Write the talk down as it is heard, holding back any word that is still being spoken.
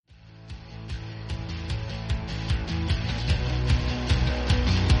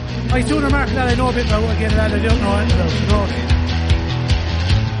I was doing a market that I know a bit about, again, that I don't know anything about.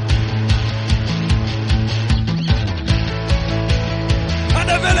 And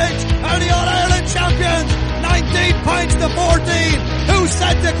the Village are the All-Ireland champions, 19 points to 14. Who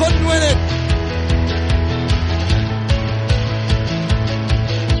said they couldn't win it?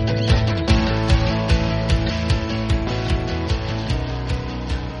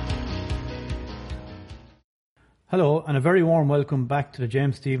 Hello, and a very warm welcome back to the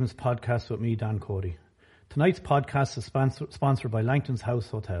James Stephens podcast with me, Dan Cody. Tonight's podcast is sponsored by Langton's House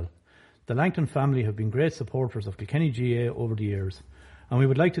Hotel. The Langton family have been great supporters of Kilkenny GA over the years, and we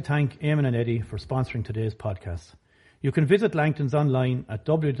would like to thank Eamon and Eddie for sponsoring today's podcast. You can visit Langton's online at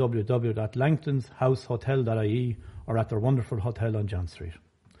www.langtonshousehotel.ie or at their wonderful hotel on John Street.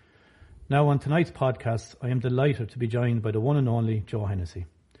 Now on tonight's podcast, I am delighted to be joined by the one and only Joe Hennessy.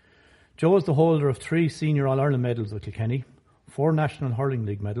 Joe is the holder of 3 Senior All-Ireland medals with Kilkenny, 4 National Hurling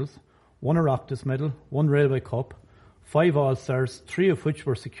League medals, 1 Oireachtas medal, 1 Railway Cup, 5 All-Stars, 3 of which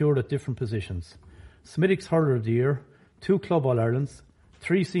were secured at different positions, Smithwick's Hurler of the Year, 2 Club All-Irelands,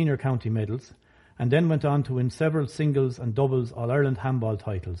 3 Senior County medals, and then went on to win several singles and doubles All-Ireland handball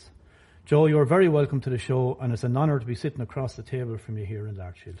titles. Joe, you're very welcome to the show, and it's an honour to be sitting across the table from you here in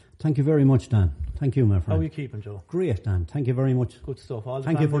Larchfield. Thank you very much, Dan. Thank you, my friend. How are you keeping, Joe? Great, Dan. Thank you very much. Good stuff.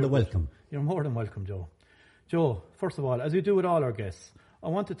 Thank you for the welcome. You're more than welcome, Joe. Joe, first of all, as we do with all our guests, I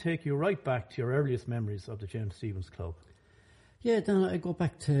want to take you right back to your earliest memories of the James Stephens Club. Yeah, Dan, I go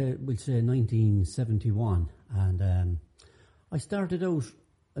back to, we'll say, 1971, and I started out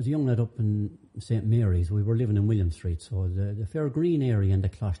as a young lad up in St. Mary's. We were living in William Street, so the Fair Green area and the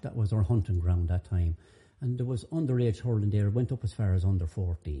Closh, that was our hunting ground that time. And there was underage hurling there, went up as far as under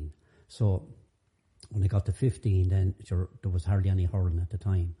 14. So when I got to 15, then sure, there was hardly any hurling at the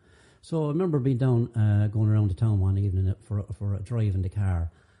time. So I remember being down, going around the town one evening for a drive in the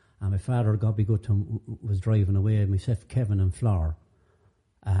car. And my father, God be good to him, was driving away, myself, Kevin and Flor.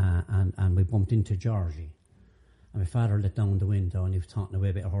 And we bumped into Georgie. And my father let down the window and he was talking away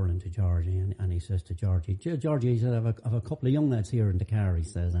about hurling to Georgie. And he says to Georgie, Georgie, he said, I have a couple of young lads here in the car, he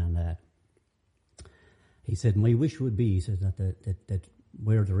says. And he said, my wish would be, he says, that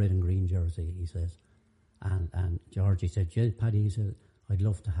wear the red and green jersey, he says. And Georgie said, yeah, Paddy, he said, I'd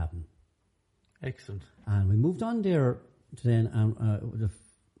love to have him. Excellent. And we moved on there then and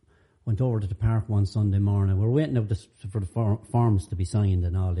went over to the park one Sunday morning. We were waiting for the forms to be signed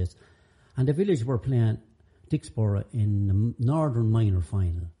and all this. And the Village were playing Dixborough in the Northern Minor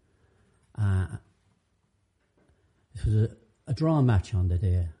final. It was a draw match on the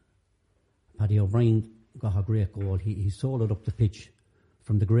day. Paddy O'Brien got a great goal. He sold up the pitch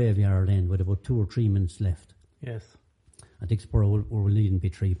from the graveyard end with about 2 or 3 minutes left. Yes. And Dixborough were leading by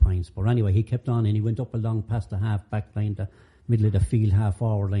 3 points. But anyway, he kept on and he went up along past the half-back line, the middle of the field,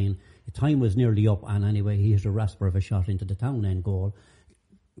 half-forward line. The time was nearly up, and anyway, he hit a rasper of a shot into the town end goal.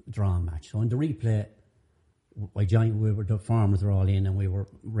 Draw match. So in the replay, the farmers were all in and we were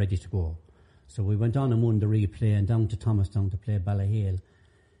ready to go. So we went on and won the replay and down to Thomastown to play Ballahale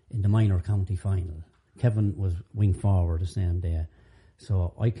in the minor county final. Kevin was wing forward the same day.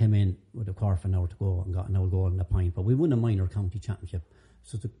 So I came in with a quarter of an hour to go and got an old goal and a point. But we won a minor county championship.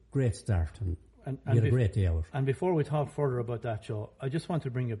 So it's a great start and we had a great day out. And before we talk further about that, Joe, I just want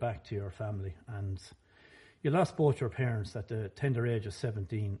to bring you back to your family. And you lost both your parents at the tender age of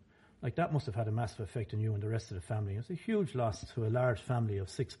 17. Like, that must have had a massive effect on you and the rest of the family. It's a huge loss to a large family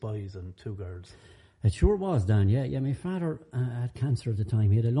of 6 boys and 2 girls. It sure was, Dan. Yeah. My father had cancer at the time.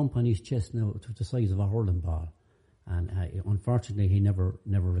 He had a lump on his chest now to the size of a hurling ball. And unfortunately, he never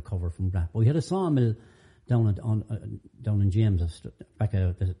recovered from that. But we had a sawmill down in James, back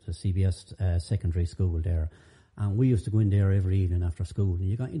at the CBS secondary school there. And we used to go in there every evening after school. And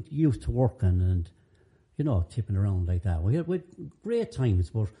you got used to working and, tipping around like that. We had great times,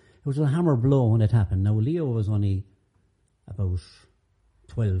 but it was a hammer blow when it happened. Now, Leo was only about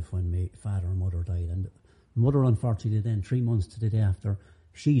 12 when my father and mother died. And mother, unfortunately, then 3 months to the day after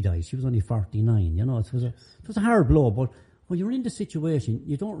she died, she was only 49. It was a hard blow. But when you're in the situation,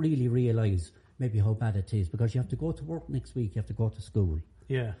 you don't really realise maybe how bad it is because you have to go to work next week, you have to go to school.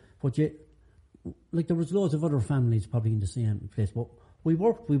 Yeah. But there was loads of other families probably in the same place. But we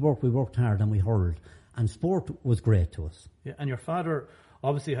worked hard and we hurled. And sport was great to us. Yeah, and your father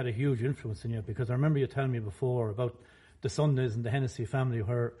obviously had a huge influence in you because I remember you telling me before about the Sundays in the Hennessy family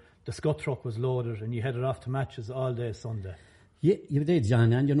where the Scott truck was loaded and you headed off to matches all day Sunday. Yeah, you did,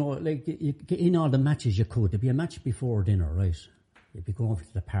 John, and you get in all the matches you could. There'd be a match before dinner, right? You'd be going over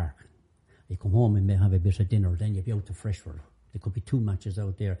to the park. You come home and have a bit of dinner, then you'd be out to Freshford. There could be 2 matches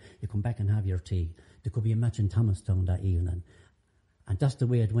out there. You come back and have your tea. There could be a match in Thomastown that evening. And that's the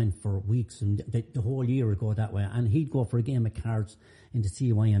way it went for weeks, and the whole year would go that way. And he'd go for a game of cards in the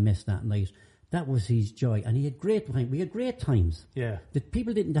CYMS that night. That was his joy, and he had great time. We had great times. Yeah. The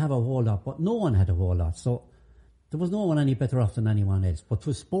people didn't have a whole lot, but no one had a whole lot. So there was no one any better off than anyone else. But it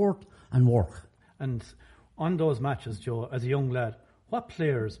was sport and work. And on those matches, Joe, as a young lad, what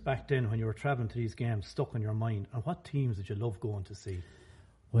players back then when you were travelling to these games stuck in your mind, and what teams did you love going to see?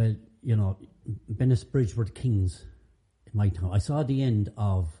 Well, you know, Bennisbridge were the kings in my time. I saw the end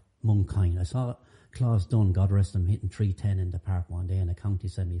of Monkine. I saw Claus Dunn, God rest him, hitting 310 in the park one day in a county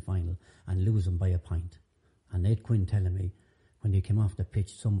semi-final and losing by a pint. And Ned Quinn telling me when he came off the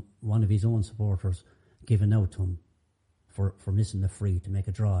pitch, one of his own supporters giving out to him for missing the free to make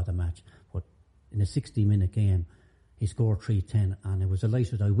a draw of the match. But in a 60-minute game, he scored 310, and it was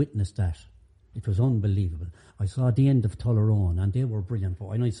delighted I witnessed that. It was unbelievable. I saw the end of Tullaroan, and they were brilliant. But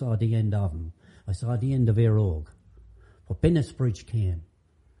I saw the end of them. I saw the end of Éire Óg. But Bennisbridge came,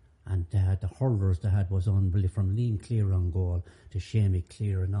 and the hurlers they had was unbelievable. From Liam Clear on goal to Shamie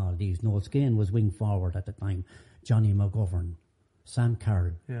Clear and all these. Noel Skane was wing forward at the time. Johnny McGovern, Sam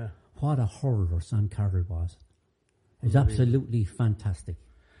Carroll. Yeah. What a hurler Sam Carroll was. It was absolutely fantastic.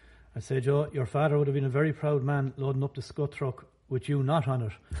 I say, Joe, your father would have been a very proud man loading up the Scott truck with you not on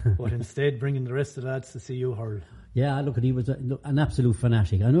it, but instead bringing the rest of the lads to see you hurl. Yeah, look, he was an absolute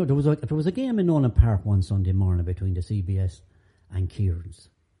fanatic. I know there was a game in Nolan Park one Sunday morning between the CBS and Kieran's.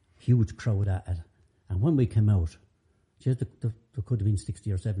 Huge crowd at it. And when we came out, there could have been 60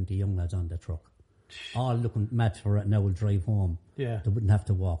 or 70 young lads on the truck. All looking mad for it, and now we'll drive home. Yeah. They wouldn't have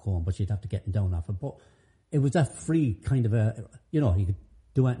to walk home, but you'd have to get them down off it. But it was that free kind of you could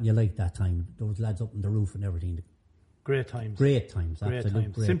do anything you like that time. Those lads up on the roof and everything. Great times. Great times, absolutely.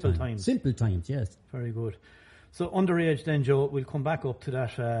 Times. Simple times. Simple times, yes. Very good. So underage then, Joe, we'll come back up to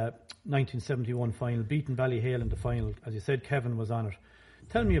that 1971 final, beating Ballyhale in the final. As you said, Kevin was on it.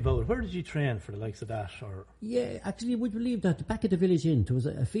 Tell me about it. Where did you train for the likes of that? Or Yeah, actually, would you believe that back at the village inn, there was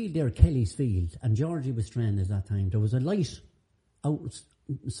a field there, Kelly's Field, and Georgie was training at that time. There was a light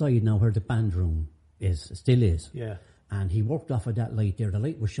outside now where the band room still is. Yeah. And he worked off of that light there. The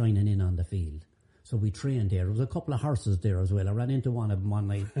light was shining in on the field. So we trained there. There was a couple of horses there as well. I ran into one of them one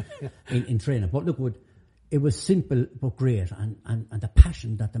night in training. But look, it was simple but great. And the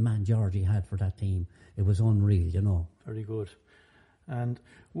passion that the man Georgie had for that team, it was unreal, you know. Very good. And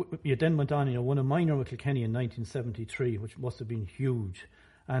you then went on, won a minor with Kilkenny in 1973, which must have been huge.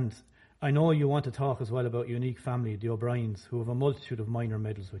 And I know you want to talk as well about unique family, the O'Briens, who have a multitude of minor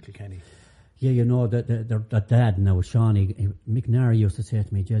medals with Kilkenny. Yeah, you know, that dad now, Shawnee, Mick Nara used to say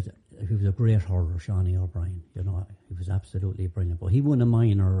to me, Jez, he was a great hurler, Shawnee O'Brien. You know, he was absolutely brilliant. But he won a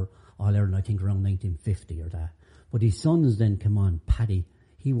minor All-Ireland, I think, around 1950 or that. But his sons then came on, Paddy,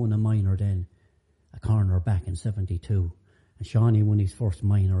 he won a minor then, a corner back in 72. And Shawnee won his first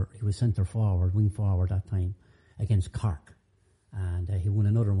minor. He was centre forward, wing forward that time, against Cork. And he won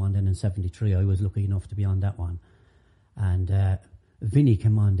another one then in 73. I was lucky enough to be on that one. And Vinny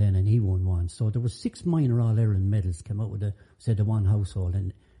came on then and he won one. So there was 6 minor All-Ireland medals came out with the one household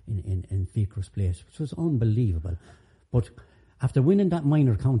in Ficker's Place, which was unbelievable. But after winning that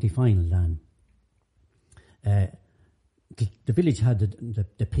minor county final then, the village had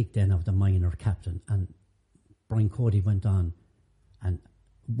the pick then of the minor captain, and Brian Cody went on and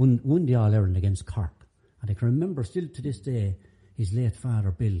won the All-Ireland against Cork. And I can remember still to this day his late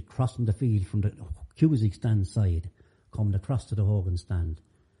father Bill crossing the field from the Cusick stand side, coming across to the Hogan stand,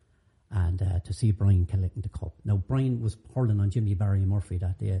 and to see Brian collecting the cup. Now, Brian was hurling on Jimmy Barry Murphy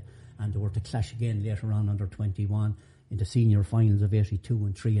that day, and they were to clash again later on under 21 in the senior finals of 82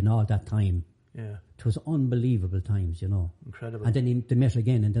 and 3 and all that time. Yeah. It was unbelievable times, you know. Incredible. And then they met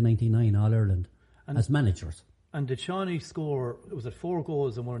again in the 99 All-Ireland as managers. And did Shawnee score, was it 4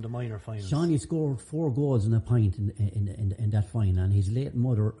 goals in one of the minor finals? Shawnee scored 4 goals and a pint in that final, and his late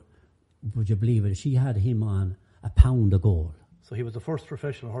mother, would you believe it, she had him on £1 a goal. So he was the first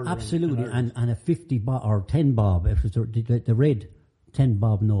professional hurler. Absolutely, in and a 50 bob or 10 bob. It was the red 10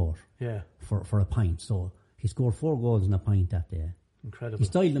 bob note. Yeah. For a pint. So he scored 4 goals and a pint that day. Incredible. He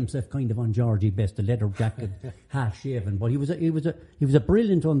styled himself kind of on Georgie Best, the leather jacket, half shaven, but he was a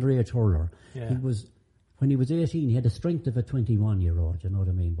brilliant underage hurler. Yeah. When he was 18, he had the strength of a 21-year-old. You know what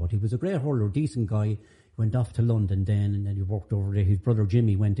I mean? But he was a great hurler, decent guy. Went off to London then, and then he worked over there. His brother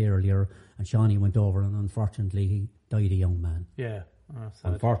Jimmy went there earlier, and Shawnee went over, and unfortunately he died a young man. Yeah.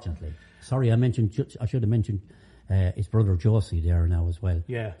 Unfortunately. Sorry, I should have mentioned his brother Josie there now as well.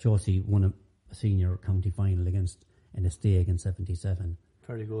 Yeah. Josie won a senior county final in a stag in 77.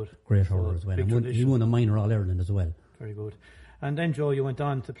 Very good. Great hurler as well. And he won a minor All-Ireland as well. Very good. And then, Joe, you went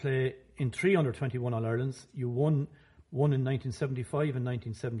on to play in 3 under-21 All-Irelands. You won one in 1975 and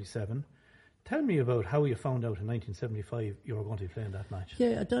 1977. Tell me about how you found out in 1975 you were going to be playing that match.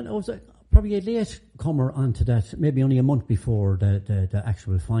 Yeah, I don't know. I was probably a late comer onto that, maybe only a month before the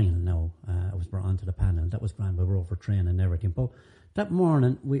actual final now. I was brought onto the panel. That was grand. We were over training and everything. But that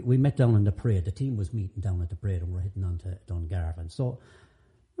morning, we met down in the parade. The team was meeting down at the parade and we were heading on to Dungarvan. So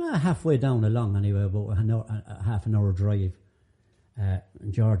halfway down along, anyway, about a half an hour drive,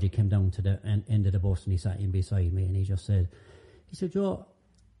 Georgie came down to the end of the bus and he sat in beside me and he said, Joe,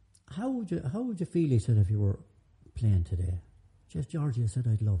 how would you feel, he said, if you were playing today? Just Georgie, I said,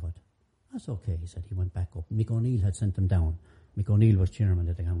 I'd love it. That's okay, he said. He went back up. Mick O'Neill had sent him down. Mick O'Neill was chairman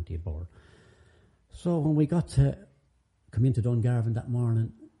of the county board. So when we got to come into Dungarvan that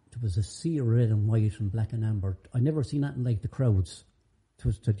morning, there was a sea of red and white and black and amber. I never seen nothing like the crowds.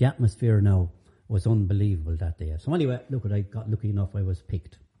 The atmosphere now was unbelievable that day. So anyway, look, I got lucky enough, I was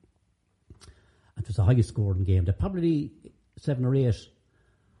picked. It was a high scoring game. There probably 7 or 8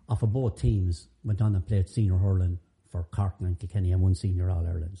 off of both teams went on and played senior hurling for Cork and Kilkenny and won senior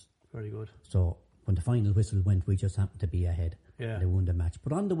All-Irelands. Very good. So when the final whistle went, we just happened to be ahead. Yeah. They won the match.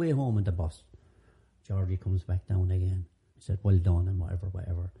 But on the way home in the bus, Georgie comes back down again. He said, well done and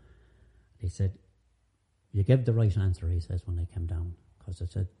whatever. He said, you gave the right answer, he says, when I came down. Because I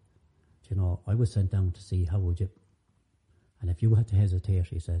said, I was sent down to see how would you... And if you had to hesitate,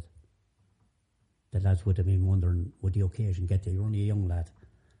 he said, the lads would have been wondering, would the occasion get you? You're only a young lad.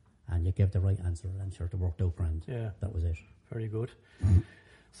 And you gave the right answer, and sure, it worked out grand. Yeah. That was it. Very good.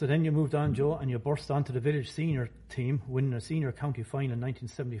 So then you moved on, Joe, and you burst onto the village senior team, winning a senior county final in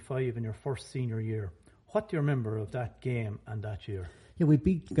 1975 in your first senior year. What do you remember of that game and that year? Yeah, we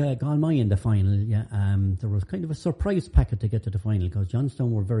beat Galmay in the final. Yeah, there was kind of a surprise packet to get to the final because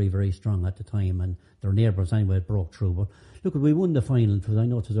Johnstone were very, very strong at the time, and their neighbours anyway broke through. But look, we won the final because I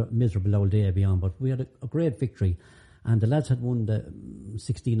know it was a miserable old day beyond, but we had a great victory. And the lads had won the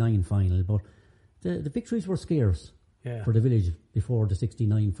 69 final, but the victories were scarce for the village before the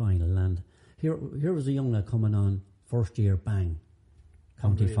 69 final. And here was a young lad coming on, first year, bang,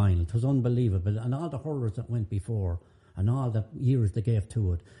 county final. It was unbelievable. And all the hurlers that went before, and all the years they gave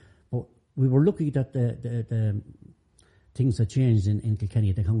to it. But we were lucky that the things had changed in Kilkenny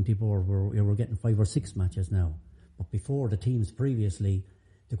at the county board. We were getting 5 or 6 matches now. But before, the teams previously,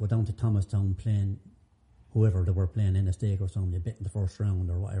 they go down to Thomastown playing whoever they were playing in a stake or something, a bit in the first round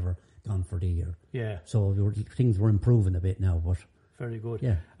or whatever, gone for the year. Yeah. So things were improving a bit now, but... Very good.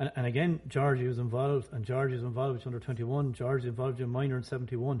 Yeah. And again, Georgie was involved, and Georgie was involved with under 21. Georgie involved in minor in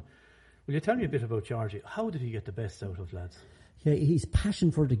 71. Will you tell me a bit about Georgie? How did he get the best out of lads? Yeah, his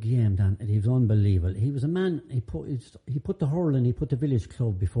passion for the game, Dan, he was unbelievable. He was a man, he put the hurling, he put the village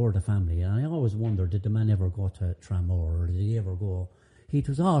club before the family. And I always wondered, did the man ever go to Tramore, or did he ever go... He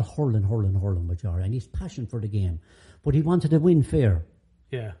was all hurling with Georgie, and his passion for the game. But he wanted to win fair.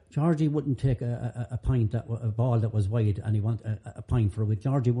 Yeah. Georgie wouldn't take a ball that was wide and he want a point for it.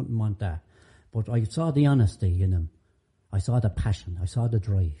 Georgie wouldn't want that. But I saw the honesty in him. I saw the passion. I saw the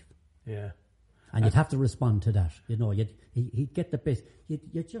drive. Yeah. And you'd have to respond to that. He'd get the best.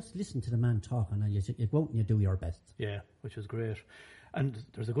 You just listen to the man talking and you go out and you do your best. Yeah, which was great. And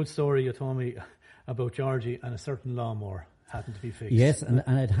there's a good story you told me about Georgie and a certain lawnmower happened to be fixed. Yes, and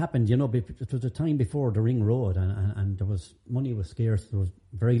it happened, it was a time before the ring road and there was, money was scarce, there was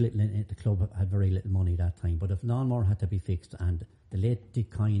very little the club had very little money that time, but if lawnmower had to be fixed, and the late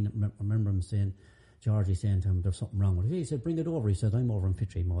Dick Kine, I remember him saying, Georgie saying to him, there's something wrong with it. He said, bring it over. He said, I'm over in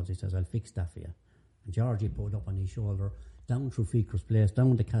Fitchery Mods. He says, I'll fix that for you. And Georgie put up on his shoulder, down through Feaker's Place,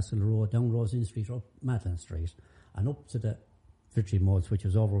 down the Castle Road, down Rosin Street, up Madeline Street, and up to the Fitchery Mods, which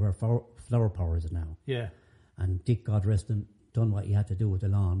is over where Flower Power is now. Yeah. And Dick, God rest him, done what he had to do with the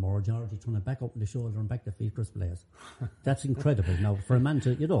lawnmower. Georgie trying to back up on the shoulder and back to Feaker's Place. That's incredible. Now, for a man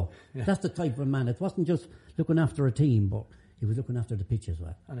to, that's the type of a man. It wasn't just looking after a team, but he was looking after the pitch as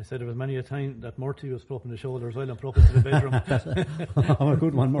well. And I said there was many a time that Murty was put up on the shoulder as well and put up into the bedroom. I'm a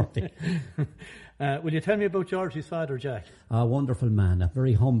good one, Murty. Will you tell me about Georgie's father, Jack? A wonderful man, a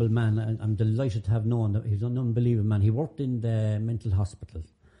very humble man. I'm delighted to have known that he's an unbelievable man. He worked in the mental hospital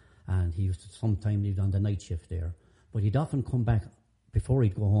and he used to sometimes he was on the night shift there. But he'd often come back before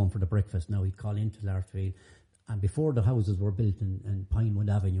he'd go home for the breakfast. Now he'd call into Lartfield, and before the houses were built in Pinewood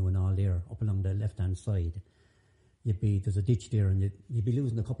Avenue and all there, up along the left-hand side, there's a ditch there, and you'd be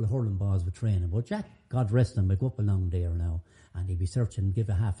losing a couple of hurling balls with training. But Jack, God rest him, would go up along there now, and he'd be searching, give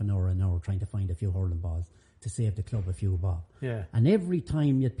a half an hour, trying to find a few hurling balls to save the club a few bob. Yeah. And every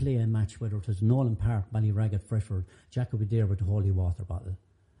time you'd play a match, whether it was Nolan Park, Ballyragget, Freshford, Jack would be there with the holy water bottle,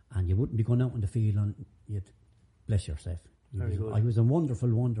 and you wouldn't be going out in the field and you'd bless yourself. Very good. I was a wonderful,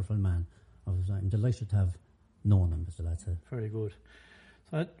 wonderful man. I'm delighted to have known him, as the lad said. Very good.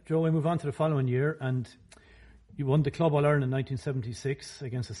 So, Joe, we move on to the following year, and you won the Club All-Ireland in 1976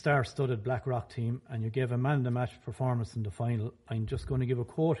 against a star-studded Blackrock team, and you gave a man-of-the-match performance in the final. I'm just going to give a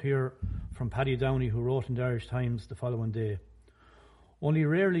quote here from Paddy Downey, who wrote in the Irish Times the following day. "Only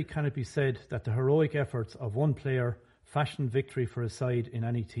rarely can it be said that the heroic efforts of one player fashioned victory for his side in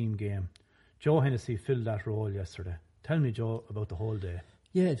any team game. Joe Hennessy filled that role yesterday." Tell me, Joe, about the whole day.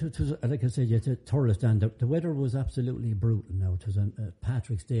 Yeah, it was like I said, it's a thorough stand. The weather was absolutely brutal now. It was a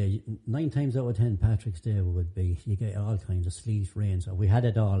Patrick's Day. 9 times out of 10, Patrick's Day would be, you get all kinds of sleet, rain. So we had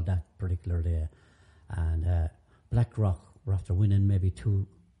it all that particular day. And Blackrock were after winning maybe 2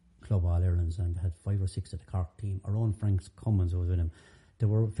 Club All-Irelands and had 5 or 6 of the Cork team. Our own Frank Cummins was with him. They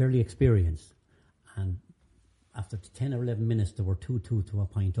were fairly experienced. And after 10 or 11 minutes, they were 2-2 to a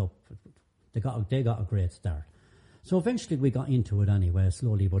point up. They got a great start. So eventually we got into it anyway,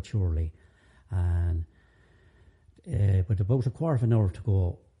 slowly but surely. And with about a quarter of an hour to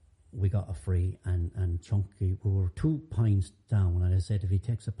go, we got a free, and Chunky, we were 2 points down, and I said, if he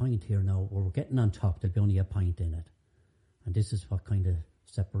takes a point here now, we're getting on top, there'll be only a point in it. And this is what kind of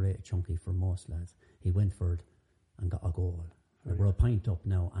separated Chunky from most lads. He went for it and got a goal. Right. We were a point up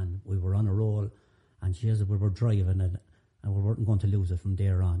now, and we were on a roll, and we were driving it, and we weren't going to lose it from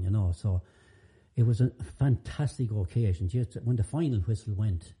there on, so it was a fantastic occasion. Just when the final whistle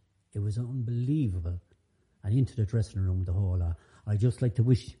went, it was unbelievable. And into the dressing room, the whole lot. I just like to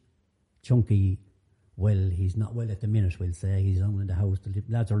wish Chunky well. He's not well at the minute, we'll say. He's down in the house. The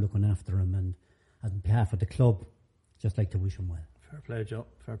lads are looking after him. And on behalf of the club, just like to wish him well. Fair play, Joe.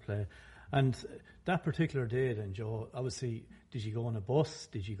 Fair play. And that particular day then, Joe, obviously, did you go on a bus?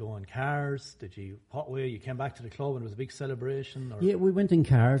 Did you go on cars? What way? You came back to the club and it was a big celebration? Or? Yeah, we went in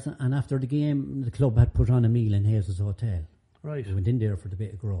cars, and after the game, the club had put on a meal in Hayes' Hotel. Right. We went in there for the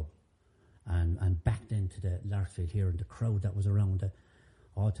bit of grub and backed into the Larkfield here, and the crowd that was around it.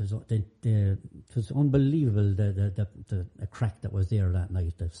 It was unbelievable, the crack that was there that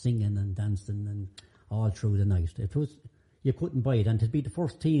night, the singing and dancing and all through the night. It was, you couldn't buy it. And to be the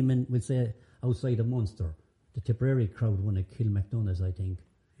first team in, we'll say, outside of Munster, the Tipperary crowd won at Kilmacdonough's, I think.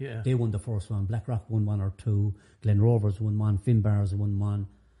 Yeah. They won the first one. Blackrock won 1 or 2. Glen Rovers won 1. Finbars won 1.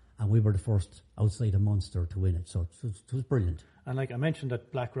 And we were the first outside of Munster to win it. So it was brilliant. And like I mentioned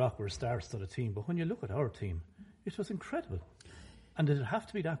that Blackrock were stars of the team, but when you look at our team, it was incredible. And did it have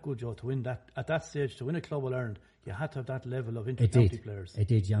to be that good, Joe, to win that at that stage, to win a Club All-Ireland? You had to have that level of inter-county players. It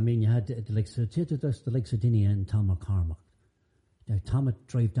did. Yeah. I mean, you had the likes of Dinny and Tom McCormack. Tom would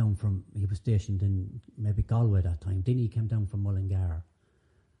drive down he was stationed in maybe Galway that time. Dinny came down from Mullingar,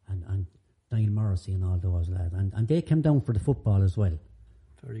 and Niall Morrissey and all those lads. And they came down for the football as well.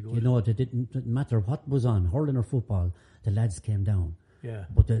 Very good. It didn't matter what was on, hurling or football, the lads came down. Yeah.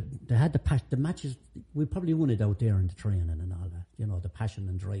 But they had the matches, we probably won it out there in the training and all that. The passion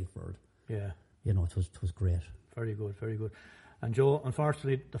and drive for it. Yeah. It was great. Very good, very good. And Joe,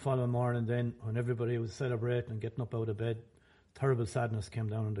 unfortunately, the following morning then, when everybody was celebrating and getting up out of bed, terrible sadness came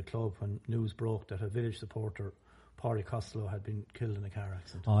down on the club when news broke that a village supporter, Pádraig Costello, had been killed in a car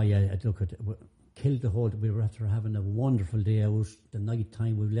accident. Oh yeah, look, killed the whole. We were after having a wonderful day out. The night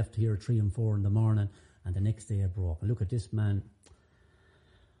time, we left here at 3 and 4 in the morning, and the next day it broke. And look at this man.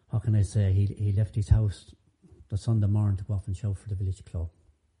 How can I say? He left his house the Sunday morning to go off and shout for the village club.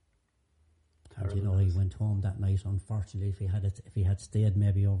 Terrible. And, he went home that night. Unfortunately, if he had stayed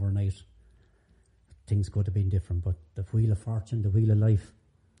maybe overnight, things could have been different. But the wheel of fortune, the wheel of life.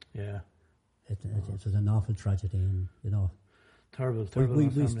 Yeah. It was an awful tragedy, and Terrible.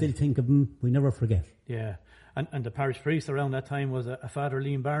 We still think of him. We never forget. Yeah. And the parish priest around that time was a Father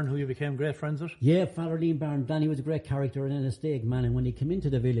Liam Byrne, who you became great friends with? Yeah, Father Liam Byrne. Danny was a great character and a stag man. And when he came into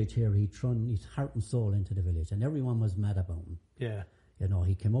the village here, he thrown his heart and soul into the village. And everyone was mad about him. Yeah.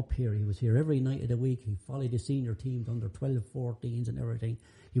 He came up here. He was here every night of the week. He followed the senior teams under 12, 14s and everything.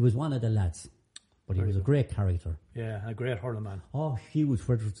 He was one of the lads. But he was a great character. Yeah, a great hurling man. Oh, he was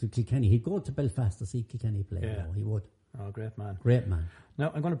for Kilkenny. He'd go to Belfast to see Kilkenny play. Yeah. He would. Oh, great man. Great man.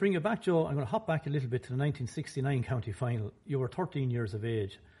 Now, I'm going to bring you back, Joe. I'm going to hop back a little bit to the 1969 county final. You were 13 years of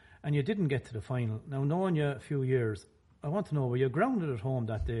age, and you didn't get to the final. Now, knowing you a few years, I want to know, were you grounded at home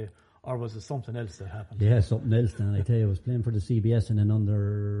that day, or was it something else that happened? Yeah, something else. And I tell you, I was playing for the CBS in an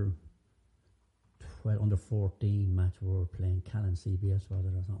under 14 match. We were playing Callan CBS, was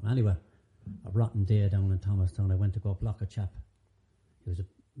it, or something. Anyway, a rotten day down in Thomastown. I went to go block a chap. He was a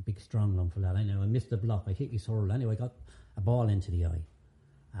big, strong lump for that. I know I missed the block. I hit his hurl. Anyway, I got a ball into the eye,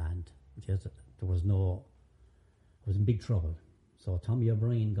 and I was in big trouble. So Tommy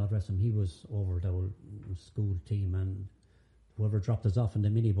O'Brien, God rest him, he was over the old school team, and whoever dropped us off in the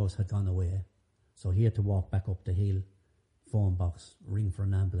minibus had gone away. So he had to walk back up the hill, phone box, ring for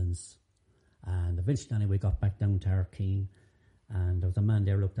an ambulance. And eventually, anyway, got back down to Arkeen. And there was a man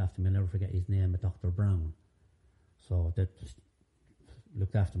there looked after me. I'll never forget his name, Dr. Brown. So that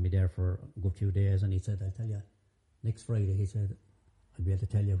looked after me there for a good few days. And he said, I'll tell you, next Friday, he said, I'll be able to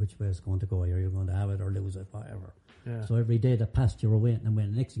tell you which way it's going to go. Are you going to have it or lose it, whatever. Yeah. So every day that passed, you were waiting and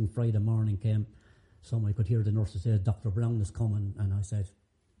waiting. Next thing Friday morning came, somebody could hear the nurse say, Dr. Brown is coming. And I said,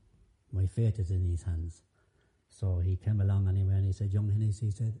 my fate is in his hands. So he came along anyway and he said, young Hennis, he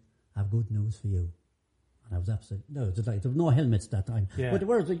said, I've good news for you. And I was absolutely, no, there was no helmets that time. Yeah. But they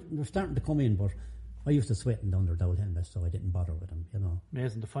were starting to come in, but I used to sweating under the old helmets, so I didn't bother with them, you know.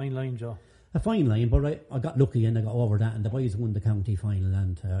 Amazing, the fine line, Joe. A fine line, but I got lucky and I got over that, and the boys won the county final,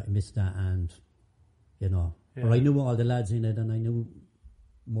 and I missed that, and, you know. Yeah. But I knew all the lads in it, and I knew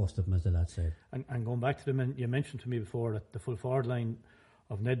most of them, as the lads said. And going back to them, you mentioned to me before that the full forward line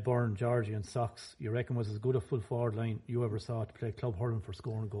of Ned Byrne, Georgie and Sox, you reckon was as good a full forward line you ever saw to play club hurling for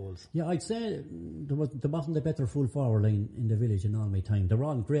scoring goals? Yeah, I'd say there wasn't a better full forward line in the village in all my time. They were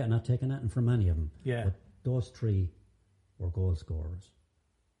all great, not taking nothing from any of them. Yeah. But those three were goal scorers.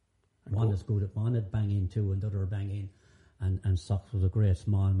 One is good at one, would bang in two, and the other would bang in. And Sox was a great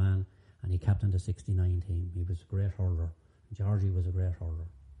small man, and he captained the 69 team. He was a great hurler. Georgie was a great hurler.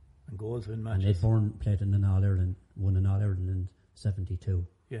 And goals win And matches. Ned Byrne played in an All-Ireland, won an All-Ireland in 72.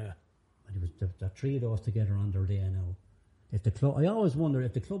 Yeah. And it was the three of those together on their day now. If the club, I always wonder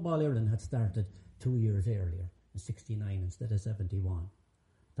if the Club All-Ireland had started 2 years earlier, in 69 instead of 71,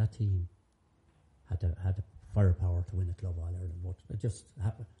 that team had the firepower to win a Club All-Ireland, but it just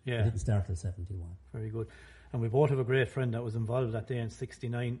happened. Yeah. It didn't start till 71. Very good. And we both have a great friend that was involved that day in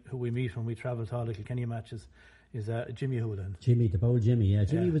 69, who we meet when we travel to all the Kilkenny matches, is Jimmy Houlihan. Jimmy, the bold Jimmy, yeah.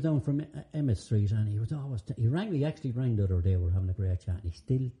 Jimmy Yeah. was down from Emmett Street, and he was always, he actually rang the other day, we were having a great chat, and he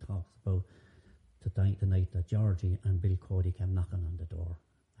still talks about the night that Georgie and Bill Cody came knocking on the door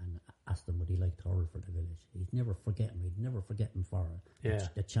and asked him would he like to hurl for the village. He'd never forget him. He'd never forget him for it. Yeah.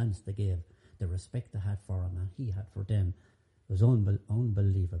 The chance they gave, the respect they had for him and he had for them was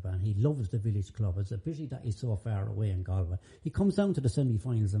unbelievable. And he loves the village club. It's a pity that he's so far away in Galway. He comes down to the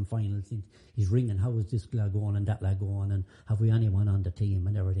semi-finals and finals. He's ringing, how is this lad going and that lad going, and have we anyone on the team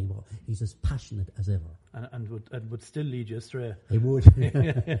and everything. But he's as passionate as ever. And would still lead you astray. He would.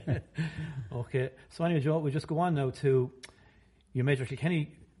 Okay. So anyway, Joe, we just go on now to your Major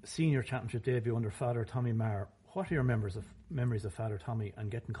Kilkenny Senior Championship debut under Father Tommy Marr. What are your memories of Father Tommy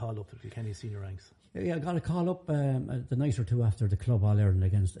and getting called up to the Kilkenny senior ranks? Yeah, I got a call up the night or two after the Club All-Ireland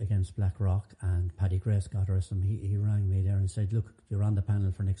against Blackrock, and Paddy Grace got us, and he rang me there and said, look, you're on the panel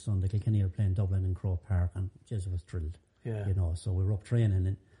for next Sunday. Kilkenny are playing Dublin in Croke Park, and Jesus was thrilled. Yeah. You know, so we were up training,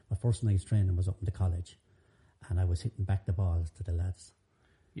 and my first night's training was up in the college, and I was hitting back the balls to the lads.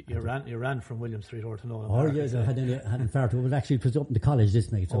 You ran from William Street over to Nolan Oh, Park. yes, I hadn't far to go. Well, actually, it was up in the college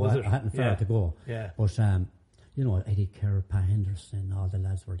this night, so I hadn't far to go. Yeah. But, you know, Eddie Kerr, Pat Henderson, all the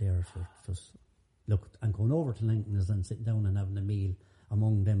lads were there. So it was, look, and going over to Lincoln's and sitting down and having a meal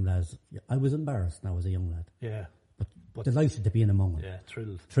among them lads, I was embarrassed now as a young lad. Yeah. But delighted to be in among them. Yeah,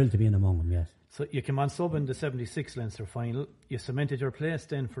 thrilled. Thrilled to be in among them, yes. So you came on sub in the 76 Leinster final. You cemented your place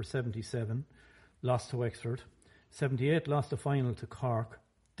then for 77, lost to Wexford. 78, lost the final to Cork.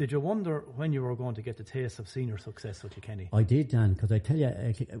 Did you wonder when you were going to get the taste of senior success with Kilkenny? I did, Dan, because I tell you,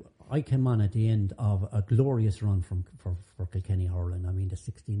 I came on at the end of a glorious run for Kilkenny hurling. I mean, the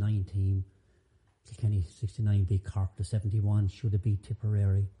 69 team, Kilkenny 69 beat Cork, the 71 should have beat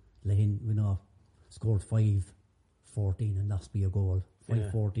Tipperary. Lane, you know, scored 5-14 and lost by a goal.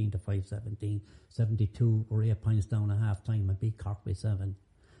 5-14 to 5-17. 72 were 8 points down at half time and beat Cork by 7.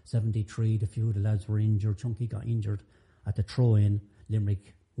 73, the few of the lads were injured. Chunky got injured at the throw-in.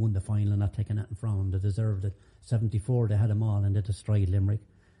 Limerick won the final, not taking anything from them. They deserved it. 74, they had them all and they destroyed Limerick.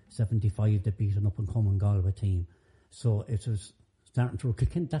 75, they beat an up-and-coming Galway team. So it was starting to...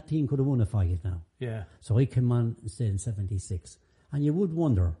 That team could have won a fight now. Yeah. So I came on instead in 76. And you would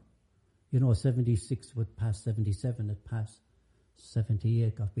wonder, you know, 76 would pass 77, it passed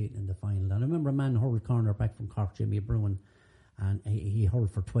 78, got beaten in the final. And I remember a man hurled corner back from Cork, Jimmy Bruin, and he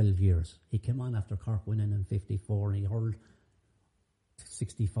hurled for 12 years. He came on after Cork winning in 54, and he hurled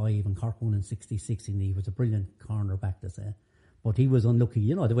 65, and Cork won in 66, and he was a brilliant cornerback to say. But he was unlucky,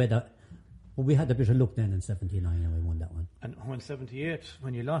 you know, the way that... But we had a bit of luck then in 79, and we won that one. And when 78,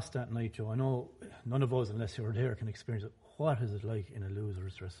 when you lost that night, Joe, I know none of us, unless you were there, can experience it. What is it like in a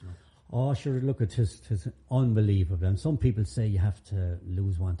loser's dressing room? Oh, sure, look, it's unbelievable. And some people say you have to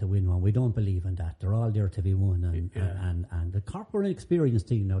lose one to win one. We don't believe in that. They're all there to be won. And the Cork were an experienced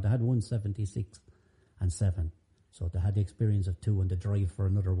team now. They had won 76 and 7. So they had the experience of 2 and the drive for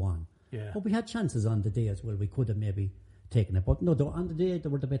another one. Yeah. But we had chances on the day as well. We could have maybe taken it. But no, on the day, they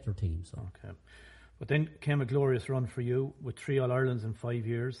were the better team. So. Okay. But then came a glorious run for you with 3 All-Irelands in 5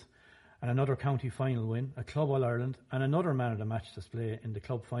 years and another county final win, a Club All-Ireland and another man of the match display in the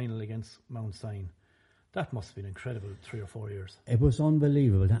club final against Mount Sion. That must have been incredible 3 or 4 years. It was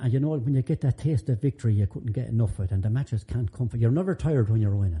unbelievable. And you know, when you get that taste of victory, you couldn't get enough of it. And the matches can't come. You're never tired when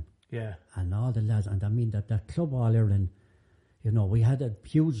you're winning. Yeah. And all the lads, and I mean that Club All-Ireland, you know, we had a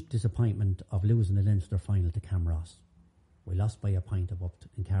huge disappointment of losing the Leinster final to Camross. We lost by a point up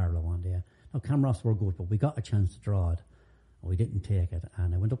in Carlow one day. Now, Camross were good, but we got a chance to draw it. And we didn't take it.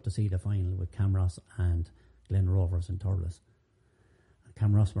 And I went up to see the final with Camross and Glen Rovers in Thurles.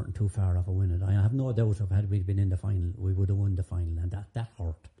 Camross weren't too far off of winning. I have no doubt if had we been in the final, we would have won the final, and that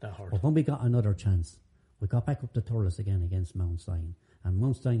hurt. That hurt. But when we got another chance, we got back up to Thurles again against Mount Sion. And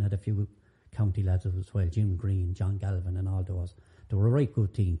Mount Sion had a few county lads as well, Jim Green, John Galvin and all those. They were a right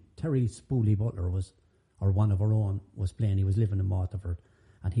good team. Terry Spooley Butler or one of our own, was playing. He was living in Waterford,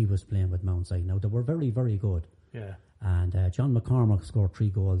 and he was playing with Mount Sion. Now, they were very, very good. Yeah. And John McCormack scored 3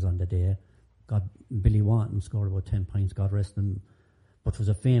 goals on the day. Billy Wanton scored about 10 points, God rest him. But it was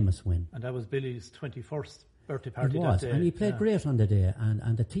a famous win. And that was Billy's 21st birthday party. It was, that day. and he played great on the day,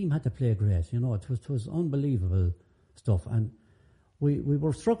 and the team had to play great. You know, it was unbelievable stuff. And we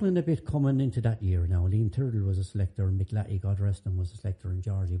were struggling a bit coming into that year now. Liam Tyrrell was a selector, and Mick Latty, God rest him, was a selector, and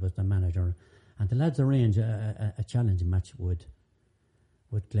Georgie was the manager. And the lads arranged a challenging match with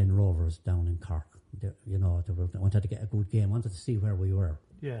Glen Rovers down in Cork. They wanted to get a good game, wanted to see where we were.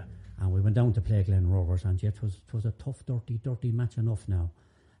 Yeah. And we went down to play Glen Rovers, and yet it was a tough, dirty match enough now.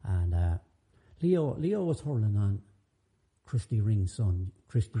 And Leo was hurling on Christy Ring's son,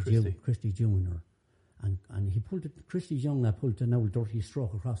 Christy Junior, and he pulled it. Christy's young lad pulled an old dirty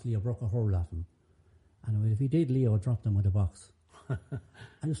stroke across Leo, broke a hurl off him. And if he did, Leo dropped him with a box.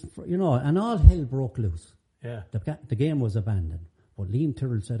 And and all hell broke loose. Yeah. The game was abandoned. But Liam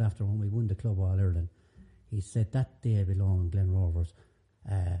Tyrrell said after when we won the Club All-Ireland, he said that day below in Glen Rovers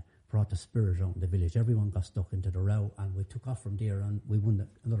brought the spirit out in the village. Everyone got stuck into the row, and we took off from there, and we won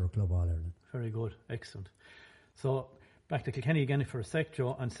another Club All-Ireland. Very good. Excellent. So, back to Kilkenny again for a sec,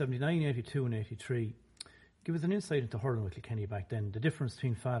 Joe. On 79, 82 and 83, give us an insight into hurling with Kilkenny back then, the difference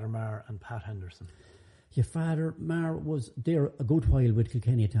between Father Marr and Pat Henderson. Your Father Marr was there a good while with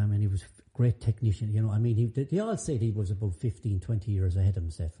Kilkenny time, and he was a great technician. You know, I mean, they all said he was about 15, 20 years ahead of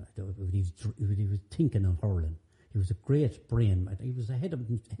himself. He was thinking of hurling. He was a great brain. He was ahead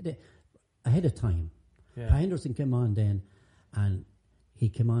of time. Yeah. Pat Henderson came on then, and he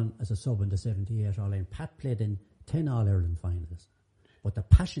came on as a sub in the 78 All-Ireland. Pat played in 10 All-Ireland finals. But the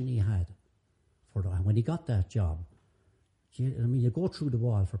passion he had when he got that job, you go through the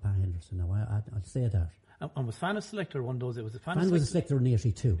wall for Pat Henderson. Now, I'll say that. And was Fan a selector one of those? It was Fan was a selector in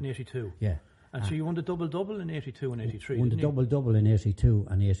 82. In 82. Yeah. And so you won the double in 82 and 83. Won the double in 82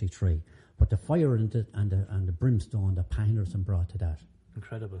 and 83. But the fire and the brimstone that Pat Henderson brought to that.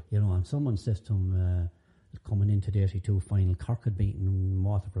 Incredible. You know, and someone says to him, coming into the 82 final, Cork had beaten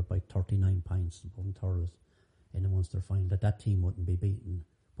Waterford by 39 points in Thurles in the Munster final, that team wouldn't be beaten.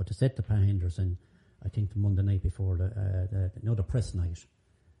 But to set to Pat Henderson, I think the Monday night before the press night,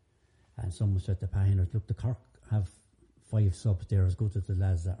 and someone said to Pat Henderson, look, the Cork have 5 subs there as good as the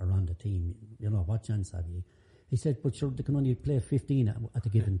lads that are on the team. You know, what chance have you? He said, but sure, they can only play 15 at a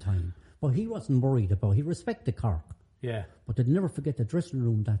given time. But he wasn't worried about, he respected Cork. Yeah. But they'd never forget the dressing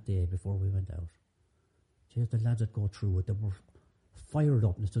room that day before we went out. Jeez, the lads that go through it, they were fired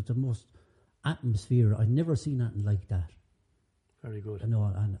up. It's the most atmosphere. I'd never seen anything like that. Very good. You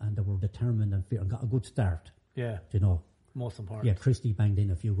know, and they were determined and fear and got a good start. Yeah. You know. Most important. Yeah, Christie banged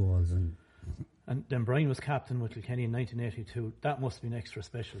in a few goals. And then Brian was captain with Kilkenny in 1982. That must have been extra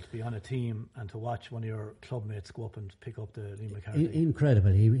special to be on a team and to watch one of your clubmates go up and pick up the Liam McCarthy.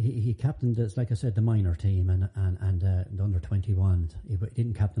 Incredible. He captained, like I said, the minor team and the under-21. He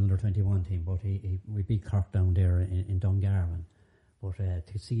didn't captain the under-21 team, but we beat Cork down there in Dungarvan. But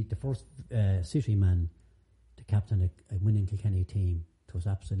to see the first city man to captain a winning Kilkenny team, it was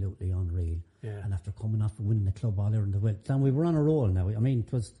absolutely unreal. Yeah. And after coming off and winning the Club All-Ireland, then we were on a roll now. I mean,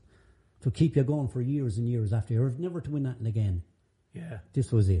 it was to keep you going for years and years after. You're never to win that again. Yeah.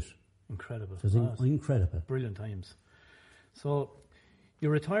 This was it. Incredible. It was incredible. Brilliant times. So, you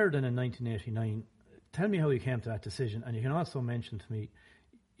retired then in 1989. Tell me how you came to that decision, and you can also mention to me,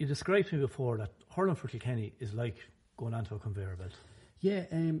 you described to me before that hurling for Kilkenny is like going onto a conveyor belt. Yeah,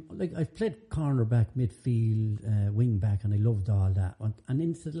 like I've played cornerback, midfield, wing back, and I loved all that. And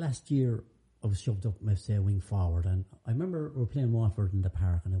into the last year, I was shoved up, let's say, wing forward. And I remember we were playing Waterford in the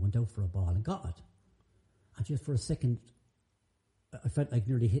park, and I went out for a ball and got it. And just for a second, I felt like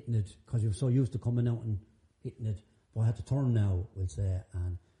nearly hitting it because you were so used to coming out and hitting it. But I had to turn now, we'll say,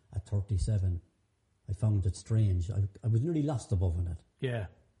 and at 37, I found it strange. I was nearly lost above in it. Yeah.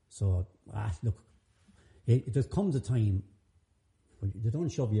 So, look, there comes a time when they don't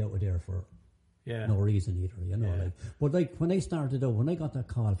shove you out of there for no reason either, you know. Yeah. But like when I started out, when I got that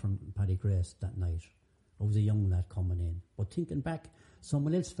call from Paddy Grace that night, I was a young lad coming in. But thinking back,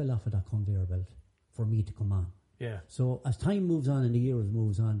 someone else fell off of that conveyor belt for me to come on. Yeah. So as time moves on and the years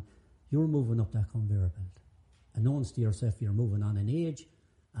moves on, you're moving up that conveyor belt. Announced to yourself you're moving on in age,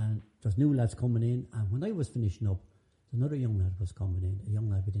 and there's new lads coming in. And when I was finishing up, another young lad was coming in, a young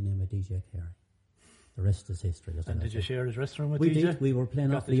lad by the name of DJ Carey. The rest is history. And did you share his restaurant with we DJ? We did. We were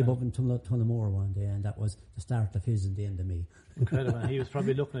playing off leave up in Tullamore one day, and that was the start of his and the end of me. Incredible. And he was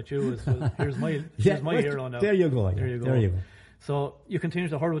probably looking at you as well. Here's my hero now. There you go. There you go. So you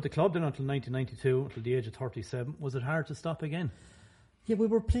continued to hurl with the club then until 1992, until the age of 37. Was it hard to stop again? Yeah, we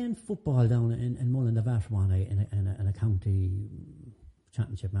were playing football down in Mullinavat one night in a county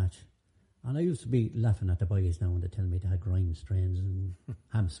championship match. And I used to be laughing at the boys now when they tell me they had groin strains and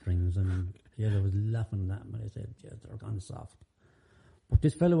hamstrings, and I was laughing at them and I said, yeah, they're gone soft. But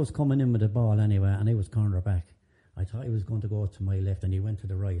this fellow was coming in with the ball anyway, and I was corner back. I thought he was going to go to my left, and he went to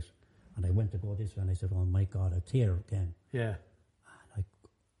the right. And I went to go this way, and I said, oh my God, a tear again. Yeah. And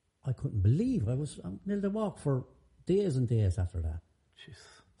I couldn't believe I was nearly to walk for days and days after that. Jeez.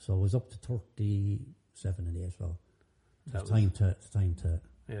 So I was up to 37 in the age, so it's time to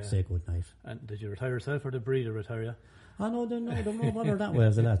say good night. And did you retire yourself, or did Breeder retire you? I know, don't know bother that way,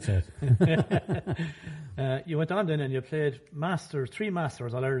 as the lad said. You went on then and you played three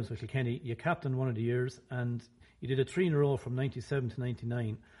Masters All-Irelands with Kilkenny. You captained one of the years, and you did it 3 in a row from 97 to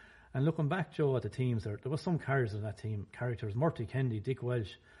 99. And looking back, Joe, at the teams there was some characters in that team. Characters, Murty Kennedy, Dick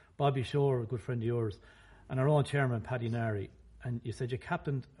Welsh, Bobby Shore, a good friend of yours, and our own chairman, Paddy Nari. And you said you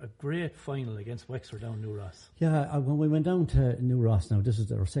captained a great final against Wexford down New Ross. Yeah, when we went down to New Ross, now this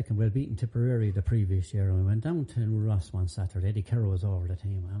is our second, we had beaten Tipperary the previous year, and we went down to New Ross one Saturday. Eddie Kerr was over the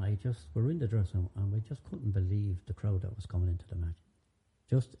team, and we were in the dressing room, and we just couldn't believe the crowd that was coming into the match.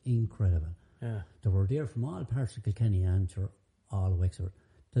 Just incredible. Yeah. They were there from all parts of Kilkenny and all Wexford.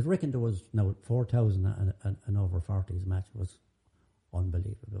 I reckon there was now 4,000 and over 40s match. Was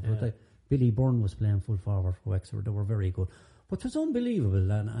unbelievable. Yeah. But Billy Byrne was playing full forward for Wexford. They were very good. But it was unbelievable,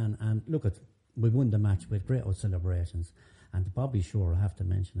 and look we won the match with great old celebrations. And Bobby Shore, I have to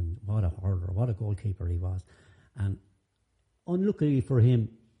mention him, what a hurler, what a goalkeeper he was. And unluckily for him,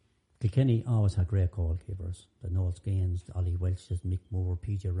 Kilkenny always had great goalkeepers. The Noel Gaines, Ollie Welch's, Mick Moore,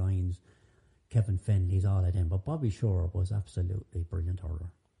 PJ Ryans, Kevin Fenley's, all of them. But Bobby Shore was absolutely brilliant hurler.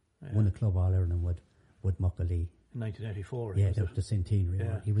 Yeah. Won a Club All-Ireland with Muckalee. In 1984. Yeah, the centenary.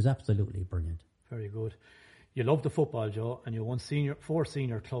 Yeah. He was absolutely brilliant. Very good. You loved the football, Joe, and you won 4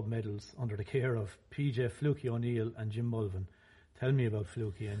 senior club medals under the care of PJ Fluky O'Neill and Jim Mulvin. Tell me about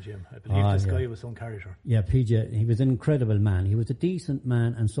Fluky and Jim. I believe this guy was some character. Yeah, PJ, he was an incredible man. He was a decent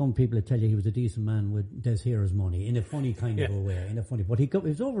man, and some people would tell you he was a decent man with Des Here's money, in a funny kind of a way. But he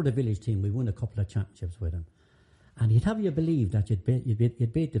was over the village team. We won a couple of championships with him. And he'd have you believe that you'd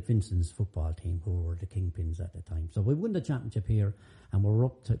beat the Vincent's football team, who were the kingpins at the time. So we won the championship here, and we're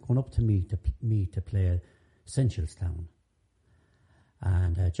going up to me to play Seneschalstown.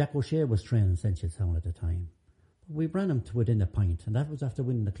 And Jack O'Shea was training Seneschalstown at the time. But we ran him to within a point, and that was after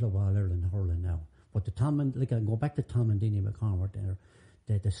winning the Club All-Ireland hurling now. But I go back to Tom and Dinny McCormick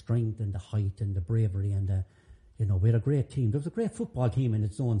there, the strength and the height and the bravery and we had a great team. There was a great football team in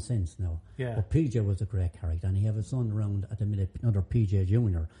its own sense now. Yeah. But PJ was a great character, and he had a son around at the minute, another PJ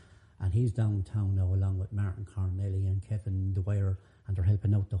Junior, and he's downtown now along with Martin Cornelli and Kevin Dwyer, and they're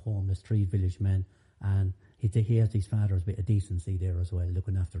helping out the homeless 3 village men. And he has his father's bit of decency there as well,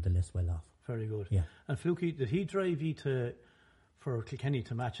 looking after the less well off. Very good. Yeah. And Fluky, did he drive you for Kilkenny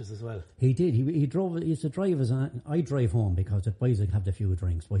to matches as well? He did. He drove. He used to drive us. I drive home because the boys would have a few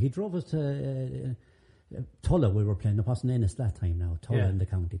drinks. But he drove us to Tulla. We were playing. It wasn't Ennis that time now. Tulla in the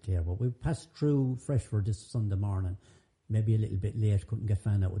County Clare. But we passed through Freshford this Sunday morning. Maybe a little bit late. Couldn't get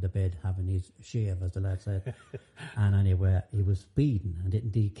fan out of the bed having his shave, as the lad said. And anyway, he was speeding, and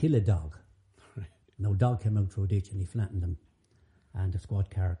didn't he kill a dog? No, dog came out through a ditch and he flattened him. And the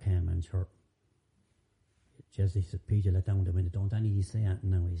squad car came and Jesse said, PJ, let down the window. Don't any say anything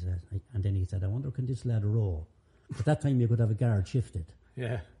now, he said. And then he said, I wonder, can this lad roll? At that time, you could have a guard shifted.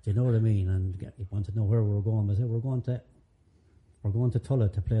 Yeah. Do you know what I mean? And he wanted to know where we were going. I said, we're going to Tulla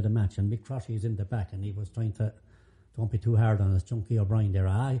to play the match. And Mick Croshy is in the back, and he was trying to, don't be too hard on us, Chunky O'Brien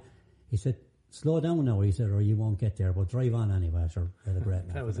there. He said, slow down now, he said, or you won't get there, but drive on anyway. Sure, had a great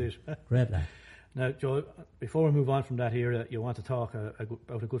lad. That was it. Great lad. Now, Joe, before we move on from that era, you want to talk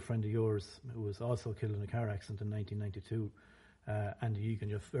about a good friend of yours who was also killed in a car accident in 1992, Andy Egan.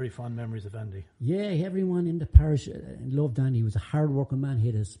 You have very fond memories of Andy. Yeah, everyone in the parish loved Andy. He was a hard-working man. He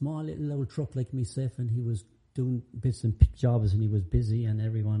had a small little old truck like myself, and he was doing bits and jobs, and he was busy, and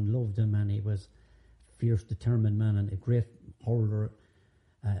everyone loved him, and he was a fierce, determined man, and a great hurler,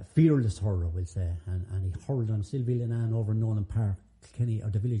 fearless hurler, we'll say, and he hurled on Sylvie Lennon over Nolan Park, Kilkenny, or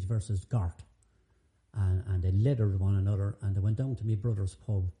the Village versus Gart. And they leathered one another, and they went down to my brother's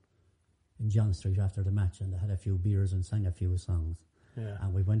pub in John Street after the match, and they had a few beers and sang a few songs. Yeah.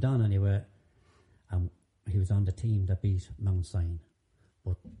 And we went on anyway, and he was on the team that beat Mount Sion.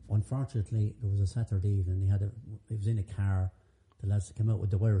 But unfortunately, there was a Saturday evening, he was in a car, the lads came out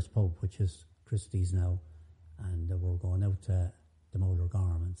with the Wires pub, which is Christie's now, and they were going out to the Molar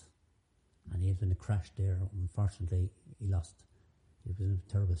Garments, and he was in a crash there. Unfortunately, he lost. He was in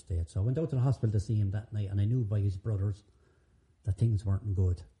a terrible state. So I went out to the hospital to see him that night, and I knew by his brothers that things weren't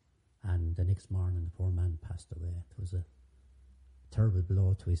good. And the next morning, the poor man passed away. It was a terrible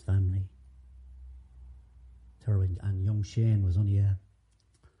blow to his family. Terrible. And young Shane was only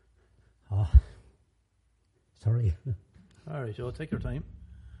sorry. All right, Joe, take your time.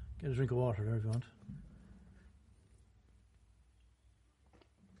 Get a drink of water there if you want.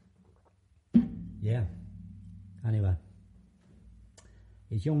 Yeah. Anyway.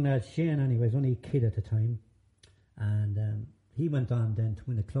 His young lad Shane, anyway, was only a kid at the time, and he went on then to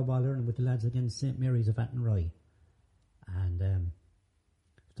win a Club All-Ireland with the lads against St Mary's of Athenry. And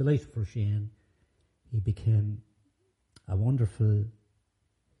delighted for Shane. He became a wonderful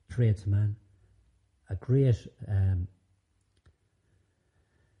tradesman, a great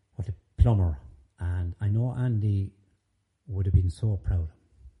plumber, and I know Andy would have been so proud.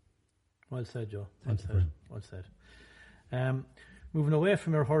 Well said, Joe. Well said. Moving away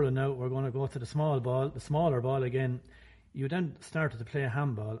from your hurling now, we're going to go to the smaller ball again. You then started to play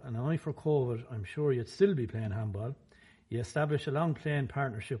handball, and only for COVID, I'm sure you'd still be playing handball. You established a long-playing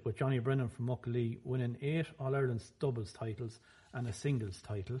partnership with Johnny Brennan from Muckalee, winning 8 All-Ireland doubles titles and a singles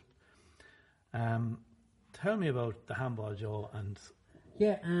title. Tell me about the handball, Joe, and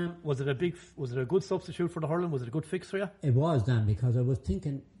was it a good substitute for the hurling? Was it a good fix for you? It was, Dan, because I was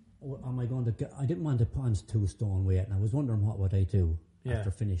thinking, am I going to I didn't want to punch 2 stone weight, and I was wondering what would I do after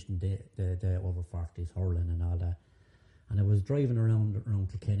finishing the over 40s hurling and all that. And I was driving around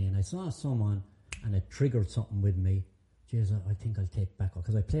Kilkenny, and I saw someone, and it triggered something with me. Jeez, I think I'll take back up,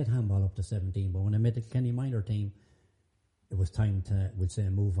 because I played handball up to 17, but when I made the Kilkenny minor team, it was time to, we'll say,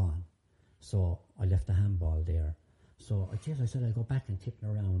 move on. So I left the handball there. So I said I'd go back and tipping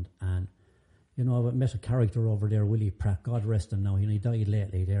around, and you know, I met a character over there, Willie Pratt, God rest him now. He died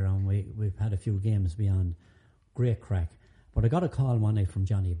lately there, and we've had a few games beyond. Great crack. But I got a call one night from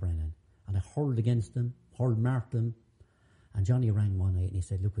Johnny Brennan, and I hurled against him, marked him, and Johnny rang one night, and he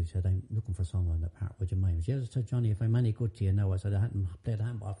said, look, he said, I'm looking for someone in the park, would you mind? Yes, I said, Johnny, if I'm any good to you now, I said, I hadn't played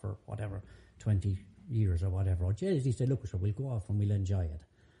handball for whatever, 20 years or whatever. Oh, Jesus, he said, look, sure, we'll go off and we'll enjoy it.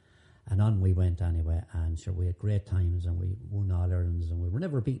 And on we went anyway, and sure, we had great times, and we won All-Irelands, and we were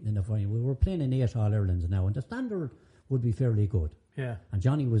never beaten in the final. We were playing in 8 All-Irelands now, and the standard would be fairly good. Yeah. And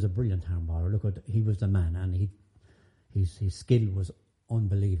Johnny was a brilliant handballer. Look, he was the man, and his skill was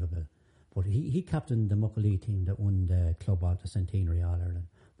unbelievable. But he captained the Muckalee team that won the Club All, the Centenary All-Ireland.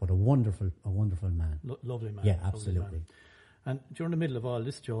 But a wonderful man. Lovely man. Yeah, absolutely. Man. And during the middle of all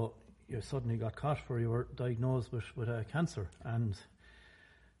this, Joe, you suddenly got caught for you were diagnosed with cancer, and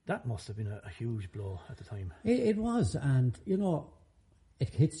that must have been a huge blow at the time. It was, and you know,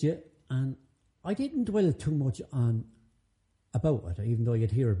 it hits you. And I didn't dwell too much about it, even though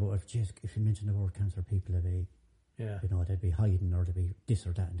you'd hear about it. Just if you mention the word cancer, people would be, you know, they'd be hiding or they'd be this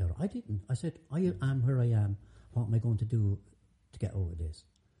or that and the other. I didn't. I said, I am where I am. What am I going to do to get over this?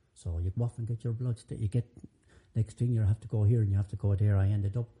 So you go off and get your blood. You get next thing you have to go here and you have to go there. I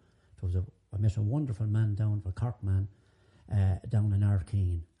ended up. I met a wonderful man down, a Cork man, down in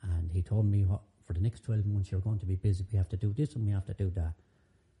Arkeen, and he told me what for the next 12 months you're going to be busy. We have to do this and we have to do that.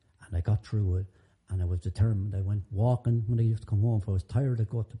 And I got through it, and I was determined. I went walking when I used to come home. If I was tired, I'd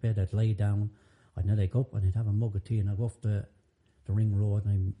go to bed. I'd lay down. I'd go up and I'd have a mug of tea, and I'd go off the ring road,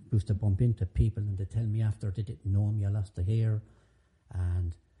 and I used to bump into people, and they'd tell me after they didn't know me, I lost the hair,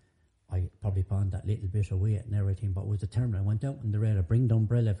 and I probably put on that little bit of weight and everything, but I was determined. I went out in the rain. I bring the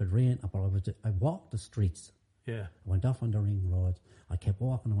umbrella if it rained, but I walked the streets. Yeah. I went off on the ring road. I kept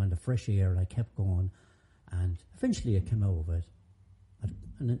walking. I went to fresh air. I kept going, and eventually I came out of it.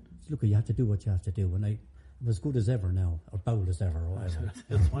 And then, look, you have to do what you have to do. And I was good as ever now, or bold as ever. Or whatever.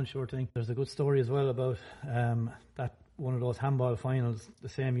 That's one sure thing. There's a good story as well about that one of those handball finals the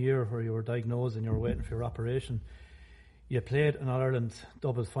same year where you were diagnosed and you were waiting for your operation. You played an All-Ireland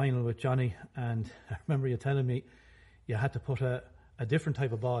doubles final with Johnny, and I remember you telling me you had to put a different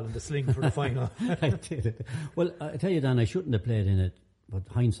type of ball in the sling for the final. I did. Well, I tell you, Dan, I shouldn't have played in it, but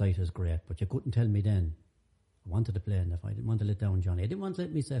hindsight is great. But you couldn't tell me then. I wanted to play in it. I didn't want to let down Johnny. I didn't want to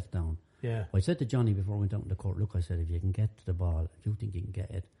let myself down. Yeah. I said to Johnny before I went out in the court, look, I said, if you can get to the ball, if you think you can get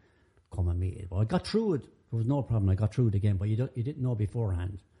it, come and meet it. Well, I got through it. There was no problem. I got through it again, but you didn't know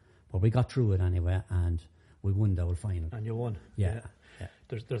beforehand. But we got through it anyway, and we won the whole final. And you won. Yeah.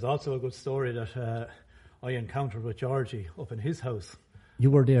 There's also a good story that I encountered with Georgie up in his house.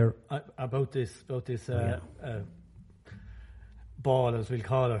 You were there. About this ball, as we'll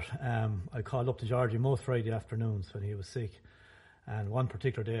call it. I called up to Georgie most Friday afternoons when he was sick. And one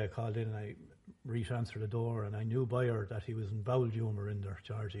particular day I called in and I answered the door, and I knew by her that he was in bowel humour in there,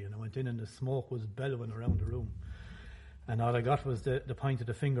 Georgie. And I went in and the smoke was bellowing around the room. And all I got was the point of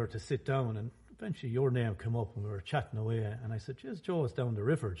the finger to sit down, and eventually your name came up and we were chatting away. And I said, "Jeez, Joe's down the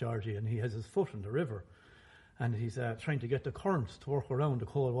river, Georgie, and he has his foot in the river. And he's trying to get the current to work around the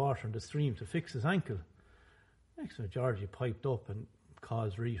cold water in the stream to fix his ankle." Next minute, Georgie piped up and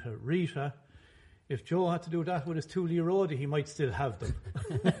calls Rita. "Rita, if Joe had to do that with his 2 Leroy, he might still have them."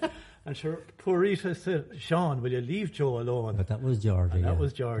 And sure, poor Rita said, "Sean, will you leave Joe alone?" But that was Georgie. And that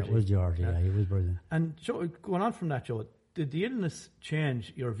was Georgie. That was Georgie, yeah, he was brilliant. And Joe, going on from that, Joe, did the illness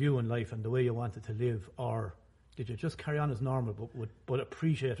change your view in life and the way you wanted to live, or did you just carry on as normal but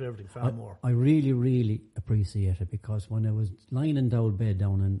appreciate everything far more? I really, really appreciate it, because when I was lying in the old bed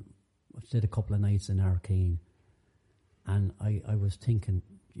down in, I stayed a couple of nights in Arkeen, and I was thinking,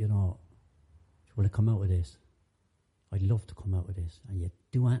 you know, will I come out of this? I'd love to come out of this. And you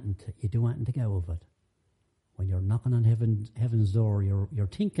do anything to get out of it. When you're knocking on heaven's door, you're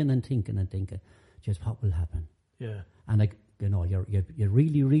thinking and thinking and thinking, just what will happen? Yeah. And you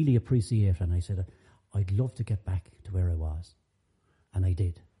really, really appreciate it. And I said, I'd love to get back to where I was. And I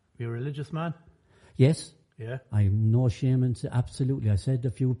did. You're a religious man? Yes. Yeah. I'm no shame in saying, absolutely. I said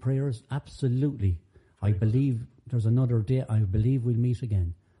a few prayers, absolutely. I believe there's another day. I believe we'll meet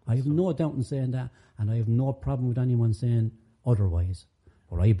again. I have no doubt in saying that, and I have no problem with anyone saying otherwise.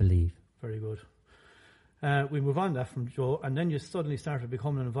 But I believe. Very good. We move on that from Joe, and then you suddenly started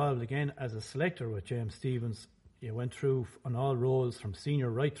becoming involved again as a selector with James Stephens. You went through on all roles from senior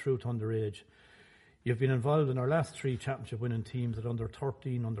right through to underage. You've been involved in our last 3 championship winning teams at under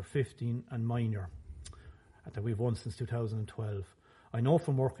 13, under 15 and minor that we've won since 2012. I know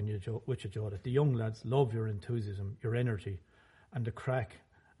from working with you, Joe, that the young lads love your enthusiasm, your energy and the crack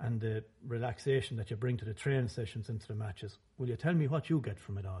and the relaxation that you bring to the training sessions and to the matches. Will you tell me what you get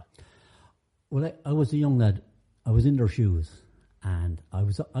from it all? Well, I was a young lad. I was in their shoes, and I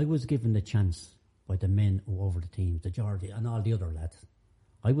was given the chance by the men who over the teams, the Geordie and all the other lads.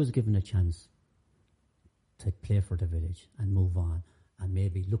 I was given a chance to play for the village and move on, and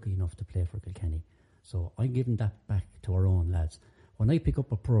maybe lucky enough to play for Kilkenny. So I'm giving that back to our own lads. When I pick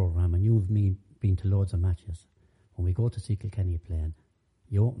up a programme, and you've been to loads of matches, when we go to see Kilkenny playing,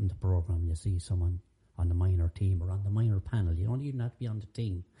 you open the programme, you see someone on the minor team or on the minor panel. You don't even have to be on the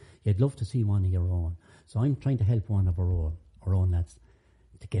team. You'd love to see one of your own. So I'm trying to help one of our own lads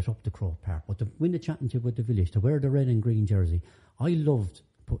to get up to Croke Park, but to win the championship with the village, to wear the red and green jersey. I loved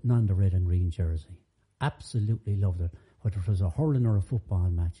putting on the red and green jersey. Absolutely loved it. Whether it was a hurling or a football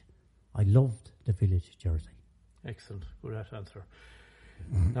match, I loved the village jersey. Excellent. Good answer.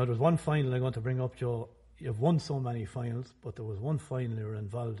 Now, there's one final I'm going to bring up, Joe. You've won so many finals, but there was one final you were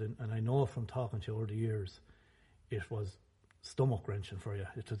involved in, and I know from talking to you over the years, it was stomach-wrenching for you.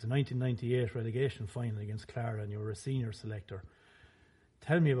 It was the 1998 relegation final against Clara, and you were a senior selector.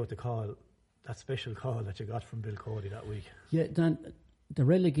 Tell me about that special call that you got from Bill Cody that week. Yeah, Dan, the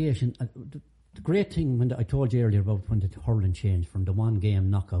relegation, the great thing when I told you earlier about when the hurling changed from the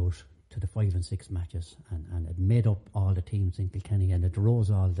 1-game knockout to the 5 and 6 matches, and it made up all the teams in Kilkenny, and it rose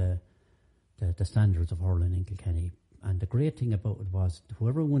all the standards of hurling in Kilkenny. And the great thing about it was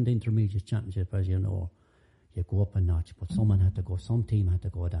whoever won the intermediate championship, as you know, you go up a notch, but some team had to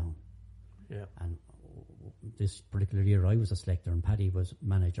go down. Yeah. And this particular year I was a selector and Paddy was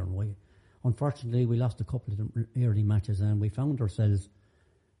manager, and unfortunately we lost a couple of the early matches, and we found ourselves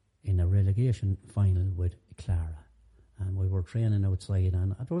in a relegation final with Clara, and we were training outside,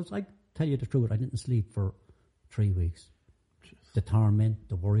 and I tell you the truth, I didn't sleep for 3 weeks. The torment,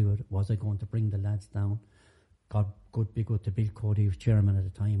 the worry, was I going to bring the lads down? God, be good to Bill Cody, he was chairman at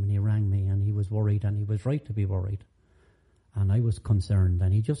the time, and he rang me, and he was worried, and he was right to be worried. And I was concerned,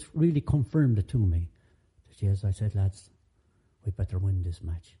 and he just really confirmed it to me. Yes, I said, lads, we better win this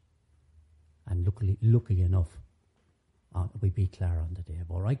match. And lucky enough, We beat Clara on the day.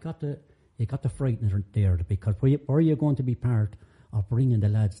 But you got the frightener there because were you going to be part of bringing the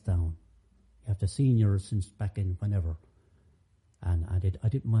lads down? You have the seniors since back in whenever. And I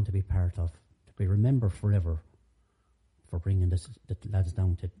didn't want to be part of, to be remembered forever for bringing the lads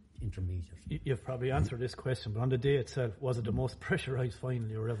down to intermediate. You've probably answered this question, but on the day itself, was it the most pressurised final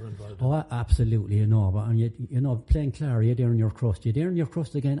you were ever involved in? Oh, absolutely, but playing Clara, you'd earn your crust. You'd earn your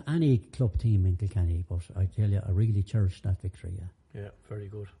crust against any club team in Kilkenny, but I tell you, I really cherished that victory, Yeah, very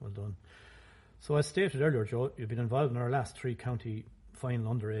good. Well done. So as stated earlier, Joe, you've been involved in our last 3 county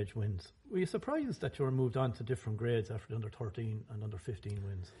final underage wins. Were you surprised that you were moved on to different grades after the under 13 and under 15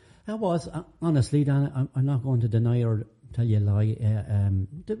 wins? I was, honestly, Dan, I'm not going to deny or tell you a lie.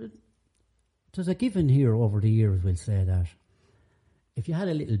 There's a given here over the years, we'll say that if you had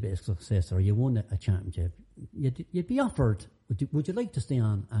a little bit of success or you won a championship, you'd be offered, would you like to stay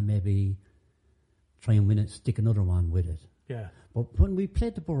on and maybe try and win it, stick another one with it? Yeah. But when we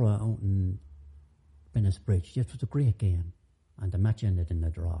played the Borough out in Bennisbridge, it was a great game. And the match ended in a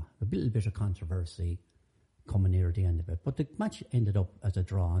draw. A little bit of controversy coming near the end of it. But the match ended up as a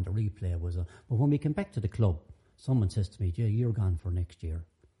draw and the replay was a... But when we came back to the club, someone says to me, Jay, you're gone for next year.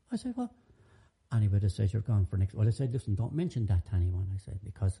 I said, what? Anyway, they said, you're gone for next... Well, I said, listen, don't mention that to anyone, I said,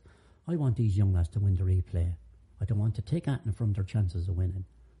 because I want these young lads to win the replay. I don't want to take anything from their chances of winning.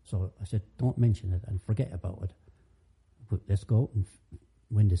 So I said, don't mention it and forget about it. But let's go and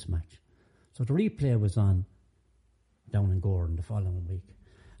win this match. So the replay was on down in Gordon the following week,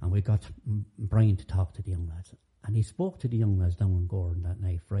 and we got Brian to talk to the young lads, and he spoke to the young lads down in Gordon that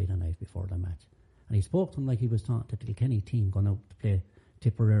night, Friday night before the match, and he spoke to them like he was talking to the Kilkenny team going out to play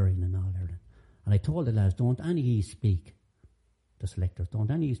Tipperary and All Ireland. And I told the lads, don't any of you speak, the selectors,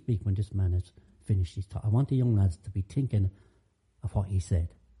 don't any of you speak when this man has finished his talk. I want the young lads to be thinking of what he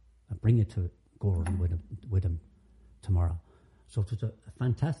said and bring it to Gordon with him tomorrow. So it was a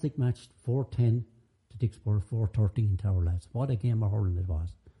fantastic match, 4-10 to Dicksboro, 4-13 to our lads. What a game of hurling it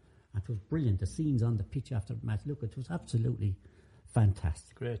was. And it was brilliant. The scenes on the pitch after the match, look, it was absolutely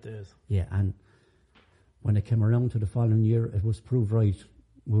fantastic. Great days. Yeah, and when it came around to the following year, it was proved right.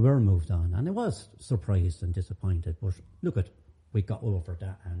 We were moved on, and I was surprised and disappointed. But look, we got over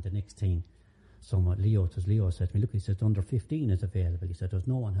that, and the next thing, Leo said to me, look, he said, under 15 is available. He said, there's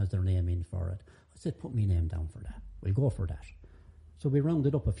no one has their name in for it. I said, put my name down for that. We'll go for that. So we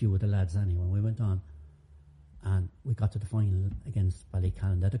rounded up a few of the lads anyway. We went on, and we got to the final against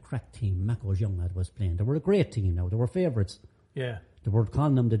Ballycallan. They had a crack team. Maco's young lad was playing. They were a great team now. They were favourites. Yeah. They were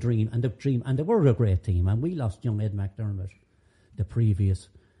calling them the Dream, and they were a great team. And we lost young Ed McDermott the previous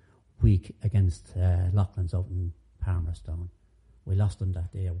week against Loughlin's out in Palmerstown. We lost them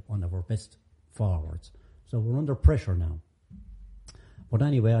that day, one of our best forwards. So we're under pressure now. But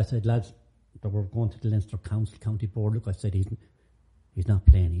anyway, I said, lads, that we're going to the Leinster County Board. Look, I said, he's not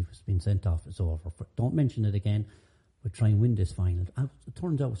playing. He's been sent off. It's over. Don't mention it again. We'll try and win this final. And it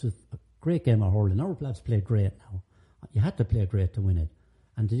turns out it was a great game of hurling. Our lads played great now. You had to play great to win it.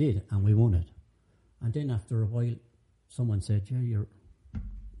 And they did, and we won it. And then after a while, someone said, yeah,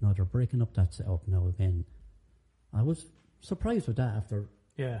 they're breaking up that setup now again. I was surprised with that after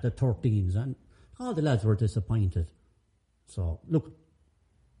the 13s. And all the lads were disappointed. So, look,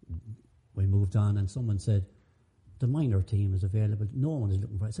 we moved on, and someone said, the minor team is available. No one is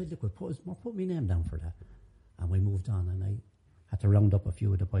looking for it. I said, look, put my name down for that. And we moved on, and I had to round up a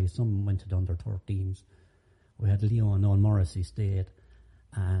few of the boys. Some went to the under 13s. We had Leo and Owen Morrissey stayed.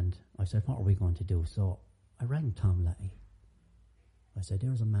 And I said, what are we going to do? So I rang Tom Latty. I said,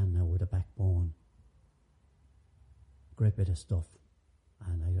 there's a man now with a backbone. Great bit of stuff.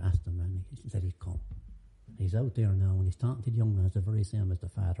 And I asked him, and he said he'd come. He's out there now, and he's talking to the young lads, the very same as the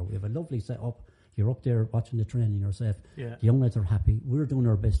father. We have a lovely setup. You're up there watching the training yourself. Yeah. The young lads are happy. We're doing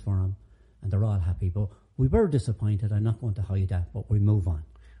our best for them, and they're all happy. But we were disappointed. I'm not going to hide that, but we move on.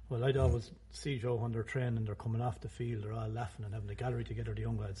 Well, I'd always see, Joe, when they're training, they're coming off the field, they're all laughing and having a gallery together, the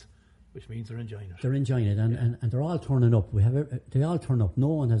young lads, which means they're enjoying it. They're enjoying it, and they're all turning up. They all turn up. No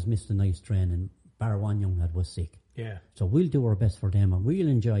one has missed a nice training, bar one young lad was sick. Yeah. So we'll do our best for them, and we'll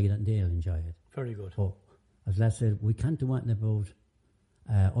enjoy it, and they'll enjoy it. Very good. But as Les said, we can't do anything about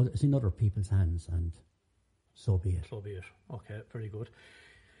it's in other people's hands, and so be it. So be it. Okay, very good.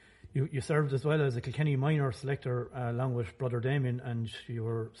 You served as well as a Kilkenny minor selector along with brother Damien, and you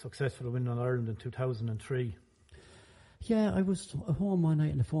were successful in winning All Ireland in 2003. Yeah, I was at home one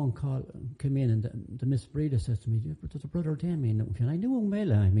night and the phone call came in, and the Miss Breeder says to me, there's a brother Damien. And I knew him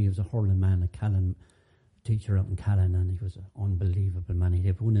well. I mean, he was a hurling man, a Callan teacher out in Callan, and he was an unbelievable man. He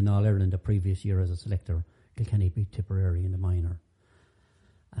had won in All Ireland the previous year as a selector. Kilkenny beat Tipperary in the minor.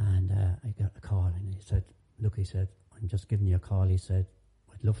 And I got a call, and he said, look, he said, I'm just giving you a call. He said,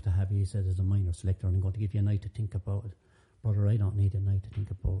 I'd love to have you. He said, as a minor selector, and I'm going to give you a night to think about it. Brother, I don't need a night to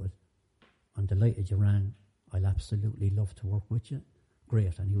think about it. I'm delighted you rang. I'll absolutely love to work with you.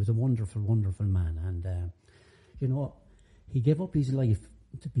 Great. And he was a wonderful, wonderful man. And, you know, he gave up his life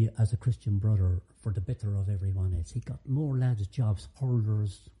to be as a Christian brother for the better of everyone else. He got more lads jobs,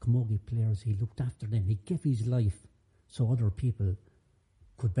 hurlers, camogie players. He looked after them. He gave his life so other people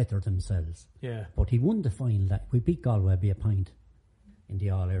could better themselves. Yeah. But he won the final. We beat Galway by a point in the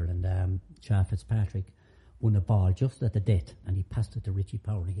All-Ireland. Cha Fitzpatrick won a ball just at the death, and he passed it to Richie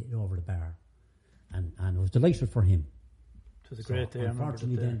Power and he hit it over the bar. And I was delighted for him. It was a great day.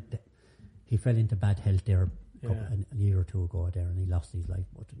 Unfortunately, then he fell into bad health there a year or two ago there, and he lost his life.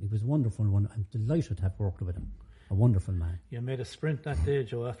 But he was a wonderful one. I'm delighted to have worked with him. A wonderful man. You made a sprint that day,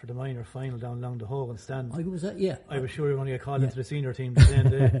 Joe, after the minor final down along the Hogan stand. I was, I was sure you were going to get called into the senior team the same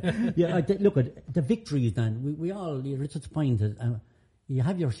day. Yeah, look at the victories. Then we all, you're at the point that you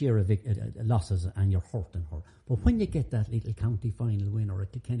have your share of losses and you're hurt. But when you get that little county final win or a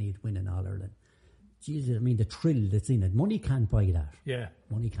Kilkenny win in All Ireland, Jesus, I mean the thrill that's in it. Money can't buy that. Yeah,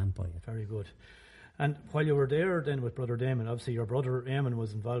 money can't buy it. Very good. And while you were there then with Brother Damon, obviously your brother Eamon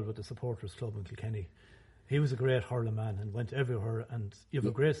was involved with the supporters club in Kilkenny. He was a great hurling man and went everywhere, and you have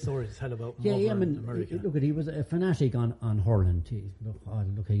a great story to tell about him over in America. Look, he was a fanatic on hurling.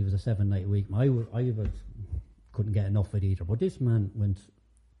 Look, he was a 7-night week. I couldn't get enough of it either. But this man went,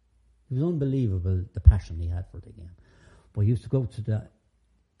 it was unbelievable the passion he had for the game. But he used to go to the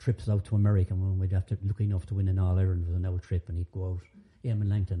trips out to America when we'd have to look enough to win an All-Ireland. It was an old trip, and he'd go out. Eamon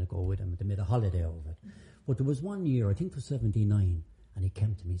Langton would go with him. They made a holiday out of it. But there was one year, I think it was 79, and he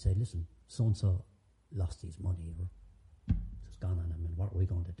came to me and said, listen, so-and-so lost his money, or it's gone on him, and what are we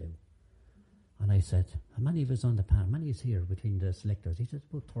going to do? And I said, how many of us on the panel? How many is here between the selectors? He said,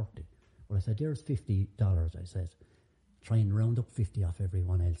 about 30. Well, I said, there's $50. I said, try and round up 50 off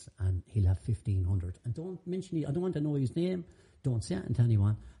everyone else, and he'll have 1,500. And don't mention it. I don't want to know his name. Don't say it to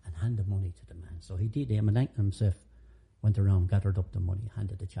anyone, and hand the money to the man. So he did. Eamon Langton himself went around, gathered up the money,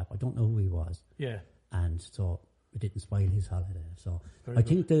 handed the chap. I don't know who he was. Yeah. And so it didn't spoil his holiday. So I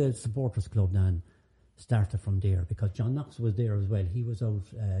think the supporters club then started from there, because John Knox was there as well. He was out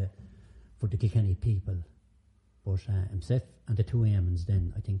for the Kilkenny people, but himself and the two Eamons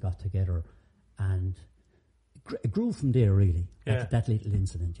then I think got together, and it grew from there really. Yeah. That little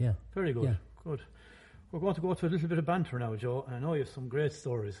incident. Yeah. Very good. Yeah. Good. We're going to go to a little bit of banter now, Joe. I know you have some great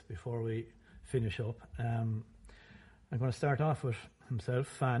stories before we finish up. I'm going to start off with himself,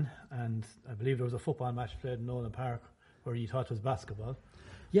 Fan, and I believe there was a football match played in Nolan Park where you thought was basketball.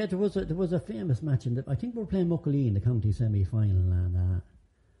 Yeah, there was a famous match I think we were playing Muckalee in the county semi-final,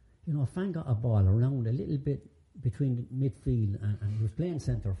 and Fan got a ball around a little bit between midfield, and he was playing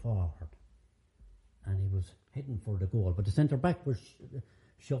centre forward, and he was heading for the goal, but the centre back was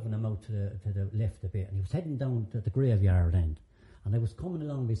shoving him out to the left a bit, and he was heading down to the graveyard end, and I was coming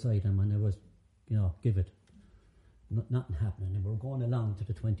along beside him, and I was, give it. Nothing happening, and we were going along to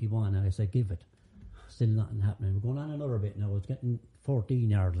the 21, and I said, give it. Still nothing happening. We're going on another bit now. I was getting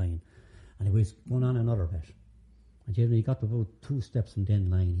 14-yard line, and he was going on another bit. And when he got to about 2 steps from the end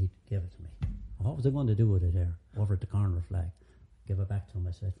line, he gave it to me. What was I going to do with it there? Over at the corner flag. Give it back to him.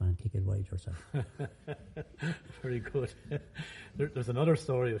 I said, man, kick it wide yourself. Very good. There's another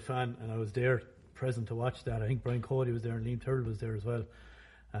story of Fan, and I was there present to watch that. I think Brian Cody was there and Liam Turtle was there as well.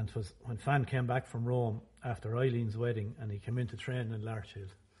 And it was when Fan came back from Rome after Eileen's wedding, and he came into training in Larchfield.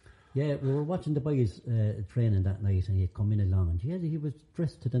 Yeah, we were watching the boys training that night, and he had come in along, and he was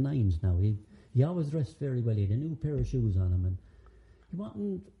dressed to the nines now. He always dressed very well. He had a new pair of shoes on him,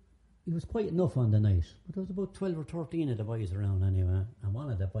 and he was quite enough on the night. But there was about 12 or 13 of the boys around anyway, and one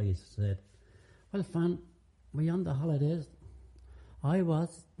of the boys said, well, Fan, were you on the holidays? I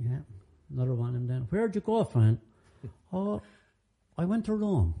was, yeah. Another one of them then, where'd you go, Fan? Oh, I went to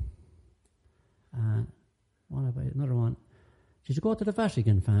Rome. Another one, did you go to the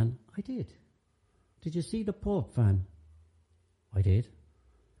Vatican, Fan? I did. Did you see the Pope, Fan? I did.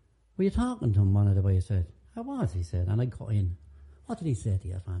 Were you talking to him? One of the boys said. I was, he said, and I got in. What did he say to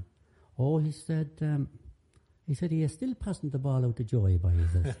you, Fan? Oh, he said he is still passing the ball out to Joey, boy, he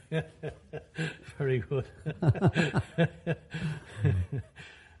says. Very good.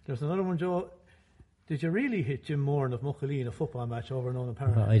 There's another one, Joe. Did you really hit Jim Moran of Muckalee in a football match over in Nolan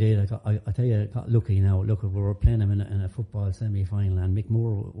Park? I did. I tell you, I got lucky now. Look, we were playing him in a football semi-final, and Mick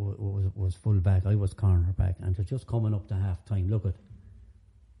Moore was full back. I was corner back, and it was just coming up to half time. Look,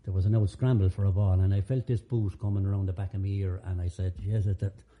 there was an old scramble for a ball, and I felt this boot coming around the back of my ear, and I said, yes,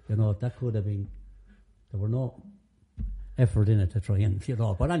 that could have been. There were no effort in it to try and,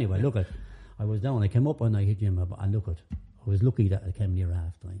 but anyway, look, I was down. I came up and I hit Jim, and look at. I was lucky that I came near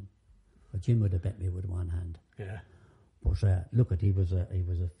half time. But Jim would have bet me with one hand. Yeah. But look at, he was a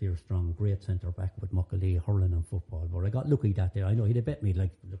fierce, strong, great centre back with Muckalee, hurling and football. But I got lucky that day. I know he'd have bet me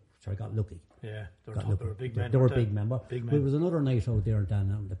so I got lucky. Yeah, they were big men. They were big men. But big men. There was another night out there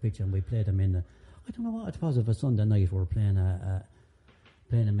down on the pitch, and we played them in. I don't know what it was. It was a Sunday night. We were playing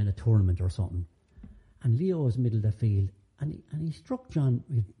them in a tournament or something. And Leo was middle of the field, and he struck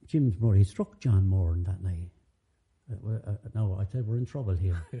Jim's brother. He struck John Moore that night. No, I said we're in trouble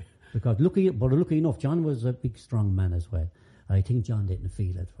here. Because lucky enough, John was a big, strong man as well. I think John didn't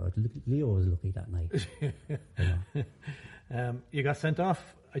feel it. Leo was lucky that night. You got sent off,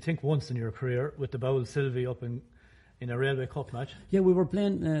 I think, once in your career with the Bowl Sylvie up in a Railway Cup match. Yeah, we were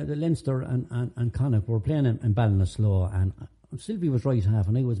playing the Leinster and Connacht. We were playing in Ballinasloe, and Sylvie was right half,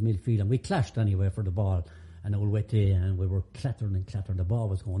 and I was midfield, and we clashed anyway for the ball. And all wet day, and we were clattering. The ball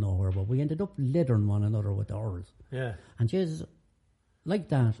was going nowhere, but we ended up leathering one another with the hurls. Yeah. And Jesus, like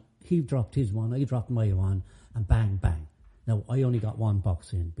that, he dropped his one, I dropped my one, and bang, bang. Now, I only got one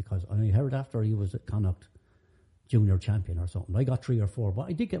box in, because I heard after he was a Connacht junior champion or something. I got 3 or 4, but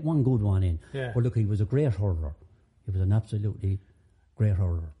I did get one good one in. Yeah. But look, he was a great hurler. He was an absolutely great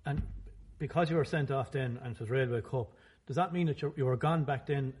hurler. And because you were sent off then, and it was Railway Cup, does that mean that you were gone back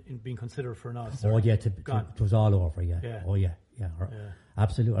then in being considered for an Ulster? Oh, yeah, it was all over, yeah. Yeah. Oh, yeah.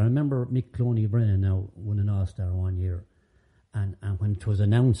 Absolutely. I remember Mick Cloney Brennan now won an All-Star one year, and when it was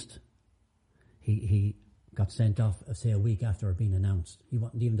announced, he got sent off, say, a week after it being announced. He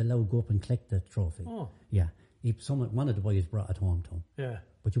wasn't even allowed to go up and collect the trophy. Oh. Yeah. One of the boys brought it home to him. Yeah.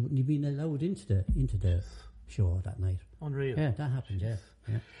 But you wouldn't have been allowed into the show that night. Unreal. Yeah, that happened, yeah.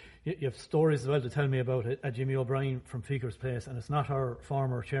 You have stories as well to tell me about it. Jimmy O'Brien from Feaker's Place, and it's not our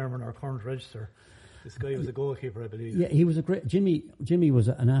former chairman or current register. This guy was a goalkeeper, I believe. Yeah, he was a great. Jimmy was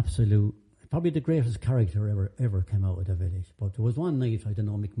an absolute, probably the greatest character ever came out of the village. But there was one night, I don't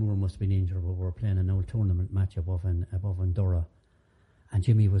know, Mick Moore must have been injured, but we were playing an old tournament match above in Dura, and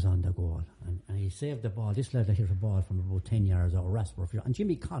Jimmy was on the goal, and he saved the ball. This lad hit a ball from about 10 yards out of Rasper, and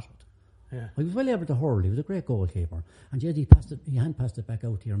Jimmy caught it. Yeah. He was well able to hurl. He was a great goalkeeper. And yet he hand passed it back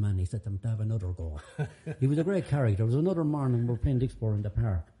out to your man. He said to him to have another goal. He was a great character. There was another morning we were playing Dixborough in the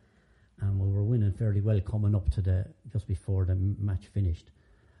park, and we were winning fairly well coming up to just before the match finished.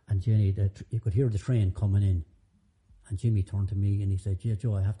 And Jenny, you could hear the train coming in. And Jimmy turned to me and he said, "Yeah,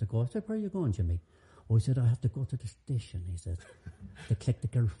 Joe, I have to go." I said, "Where are you going, Jimmy?" Oh, he said, "I have to go to the station," he said, "to collect the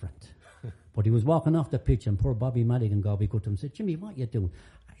girlfriend." But he was walking off the pitch, and poor Bobby Madigan got me good to him and said, "Jimmy, what are you doing?"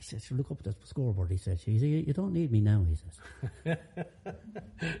 He said, "Look up at the scoreboard," he said. "You don't need me now," he says.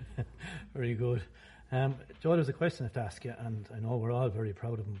 Very good. Joe, there's a question I have to ask you, and I know we're all very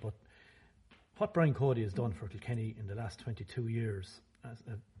proud of him, but what Brian Cody has done for Kilkenny in the last 22 years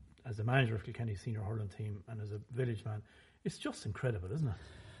as a manager of Kilkenny senior hurling team and as a village man, it's just incredible, isn't it?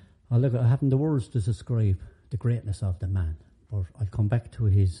 Well, look, I haven't the words to describe the greatness of the man, but I'll come back to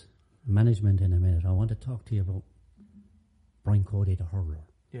his management in a minute. I want to talk to you about Brian Cody, the hurler.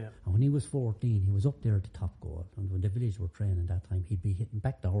 Yeah. And when he was 14, he was up there at the top goal. And when the village were training that time, he'd be hitting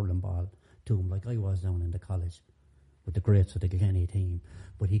back the hurling ball to him like I was down in the college with the greats of the Kilkenny team.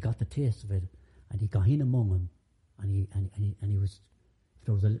 But he got the taste of it, and he got in among them, and he was, if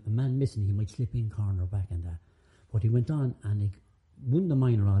there was a man missing, he might slip in corner back and that. But he went on and he won the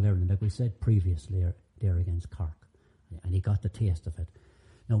minor All-Ireland, like we said previously, there against Cork. And he got the taste of it.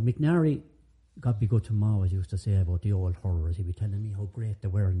 Now, McNary, God be good to him, always used to say about the old hurlers. He'd be telling me how great they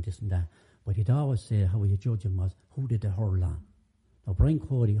were and this and that. But he'd always say how you judge him was, who did they hurl on? Now, Brian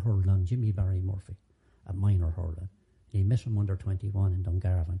Cody hurled on Jimmy Barry Murphy at minor hurling. He met him under 21 in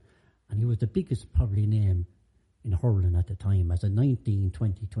Dungarvan. And he was the biggest probably name in hurling at the time as a 19,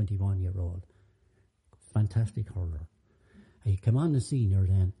 20, 21-year-old. Fantastic hurler. He came on the senior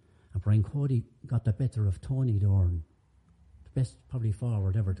then, and Brian Cody got the better of Tony Dorn, the best probably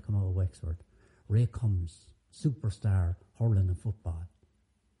forward ever to come out of Wexford. Ray Combs, superstar hurling and football.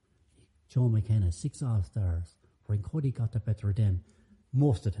 Joe McKenna, 6 All-Stars. Brian Cody got the better of them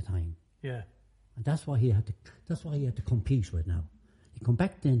most of the time. Yeah. And that's why he had to compete with now. He'd come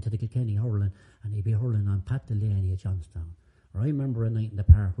back then to the Kilkenny hurling, and he'd be hurling on Pat Delaney at Johnstown. Or I remember a night in the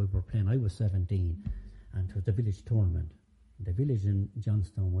park we were playing, I was 17, and it was the village tournament. The village in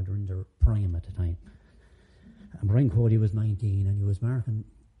Johnstown were in their prime at the time. And Brian Cody was 19, and he was marking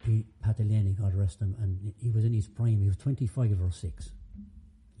Pat Delaney, God rest him, and he was in his prime. He was 25 or 6.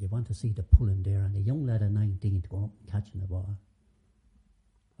 You want to see the pulling there, and a young lad at 19 to go up and catching the ball.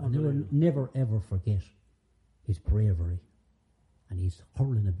 I'll never ever forget his bravery and his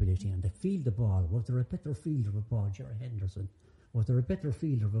hurling ability, and to field the ball. Was there a better fielder of a ball? Jerry Henderson Was there a better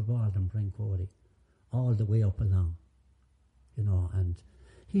fielder of a ball than Brian Cody? All the way up along. You know, and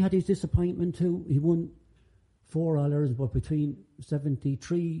he had his disappointment too. He won 4 All-Irelands, but between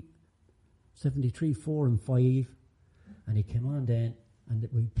 73, 4 and 5, and he came on then, and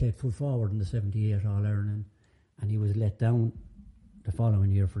we played full forward in the 78 All-Ireland, and he was let down the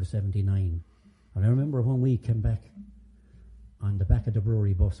following year for the 79. And I remember when we came back on the back of the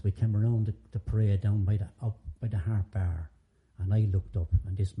brewery bus, we came around the parade down by the Hart Bar, and I looked up,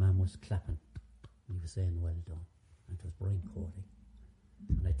 and this man was clapping. He was saying, well done. And it was Brian Cody.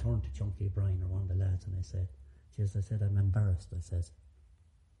 And I turned to Chunky Brian, or one of the lads, and I said, "Jeez," I said, "I'm embarrassed." I says,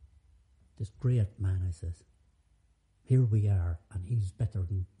 "This great man," I says, "here we are, and he's better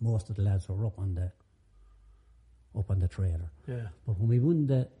than most of the lads who are up on the trailer." Yeah. But when we won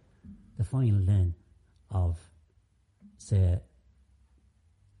the final then of, say,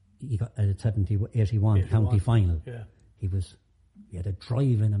 he got a 81 county final, yeah. he had a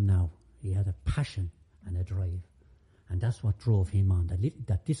drive in him now. He had a passion and a drive. And that's what drove him on.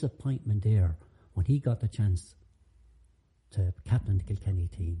 That disappointment there, when he got the chance to captain the Kilkenny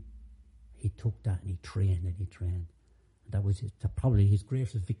team, he took that and he trained and he trained. And that was probably his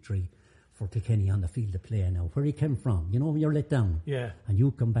greatest victory for Kilkenny on the field of play now. Where he came from, you know, when you're let down, yeah, and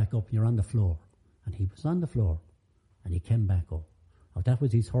you come back up and you're on the floor. And he was on the floor and he came back up. Oh, that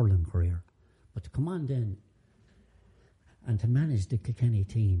was his hurling career. But to come on then and to manage the Kilkenny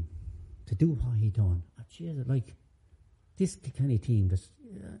team, to do what he done, like this Kilkenny team,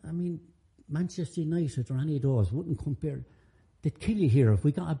 Manchester United or any of those wouldn't compare. They'd kill you here. If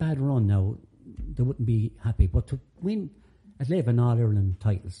we got a bad run now, they wouldn't be happy. But to win 11 All-Ireland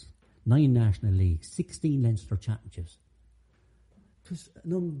titles, 9 National Leagues, 16 Leinster Championships, it was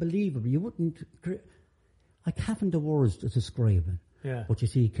unbelievable. You wouldn't, I haven't the words to describe it. Yeah. But you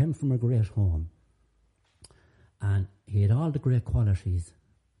see, he came from a great home, and he had all the great qualities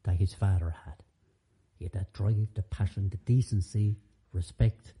that his father had. He had that drive, the passion, the decency,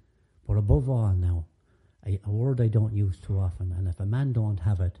 respect. But above all now, a word I don't use too often, and if a man don't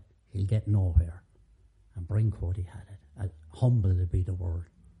have it, he'll get nowhere. And Brian Cody had it. Humble would be the word.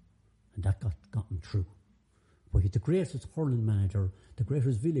 And that got him through. But he's the greatest hurling manager, the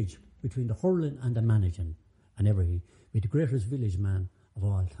greatest village between the hurling and the managing and everything. He's the greatest village man of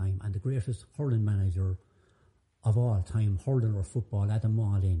all time and the greatest hurling manager of all time, hurling or football, had them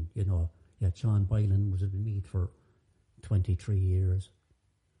all in, you know. Yeah, Sean Boylan was with Meath for 23 years.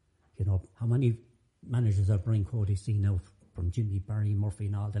 You know, how many managers have Brian Cody seen now, from Jimmy, Barry, Murphy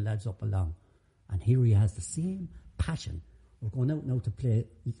and all the lads up along? And here he has the same passion. We're going out now to play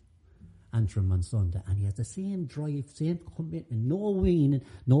Antrim on Sunday, and he has the same drive, same commitment, no weaning,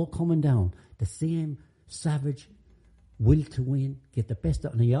 no coming down, the same savage will to win, get the best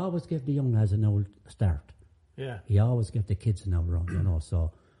out. And he always gave the young lads an old start. Yeah. He always gave the kids an old run, you know.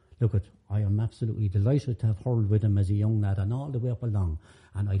 So, look, I am absolutely delighted to have hurled with him as a young lad and all the way up along.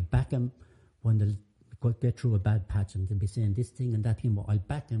 And I'll back him when they get through a bad patch and they'll be saying this thing and that thing, but I'll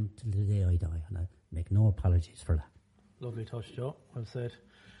back him till the day I die, and I make no apologies for that. Lovely touch, Joe. Well said.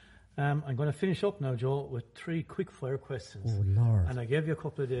 I'm going to finish up now, Joe, with 3 quick-fire questions. Oh, Lord. And I gave you a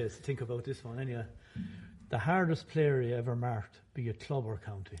couple of days to think about this one anyway. The hardest player you ever marked, be it club or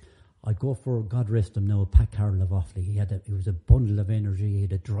county? I'd go for, God rest him now, Pat Carroll of Offaly. He was a bundle of energy, he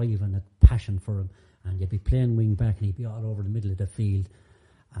had a drive and a passion for him, and you'd be playing wing back and he'd be all over the middle of the field.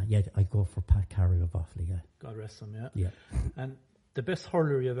 Yeah, I'd go for Pat Carroll of Offaly, yeah. God rest him, yeah. Yeah. And the best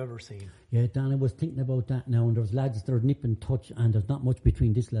hurler you've ever seen? Yeah, Dan, I was thinking about that now, and there's lads that are nip and touch, and there's not much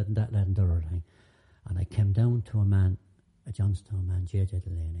between this lad and that lad and the other thing. And I came down to a Johnstown man, JJ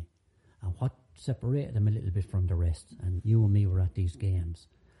Delaney, and what separated him a little bit from the rest, and you and me were at these games.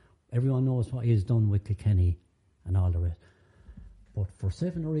 Everyone knows what he's done with Kilkenny and all the rest. But for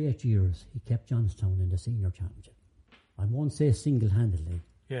 7 or 8 years, he kept Johnstown in the senior championship. I won't say single-handedly,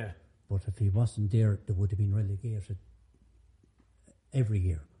 yeah, but if he wasn't there, they would have been relegated every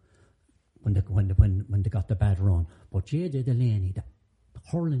year when they got the bad run. But JJ Delaney, the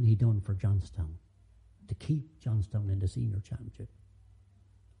hurling he done for Johnstown, to keep Johnstown in the senior championship,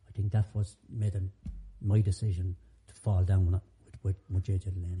 I think that was made my decision to fall down with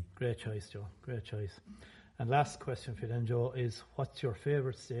JJ Delaney. Great choice, Joe. Great choice. And last question for you then, Joe, is what's your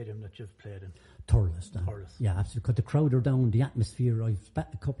favourite stadium that you've played in? Thurles, Dan. Thurles. Yeah, absolutely. Because the crowd are down, the atmosphere. I've spat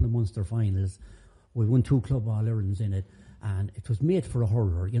a couple of Munster finals. We won 2 Club All-Irelands in it. And it was made for a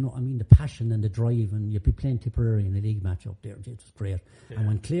hurler, you know. I mean, the passion and the drive, and you'd be playing Tipperary in a league match up there. It was great. Yeah. And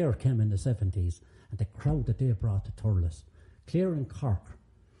when Clare came in the 70s, and the crowd that they brought to Thurles, Clare and Cork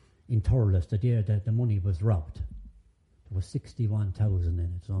in Thurles, the year that the money was robbed, there was 61,000 in it.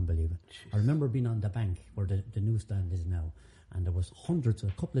 It's unbelievable. Jeez. I remember being on the bank where the newsstand is now, and there was hundreds, a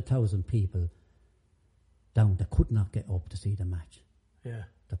couple of thousand people down that could not get up to see the match. Yeah.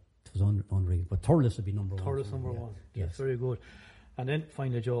 That was unreal. But Thurles would be number one. Thurles number one. Yes. Very good. And then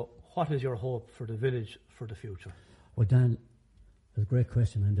finally, Joe, what is your hope for the village for the future? Well, Dan, that's a great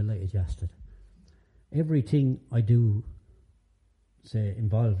question. I'm delighted you asked it. Everything I do, say,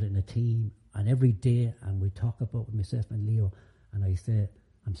 involved in a team, and every day, and we talk about myself and Leo, and I say,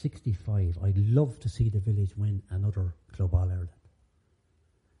 I'm 65. I'd love to see the village win another Club All-Ireland.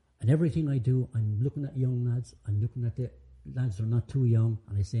 And everything I do, I'm looking at young lads, I'm looking at the lads that are not too young,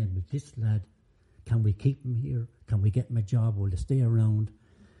 and I say, with this lad, can we keep him here? Can we get him a job? Will they stay around?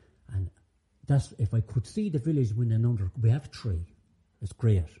 And that's, if I could see the village win another, we have 3. It's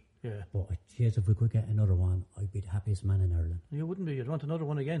great. Yeah. But geez, if we could get another one, I'd be the happiest man in Ireland. You wouldn't be. You'd want another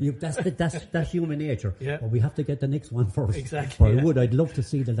one again. That's human nature. Yeah. But we have to get the next one first. Exactly. But I'd love to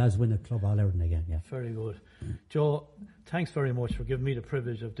see the lads win a Club All-Ireland again, yeah. Very good. Joe, thanks very much for giving me the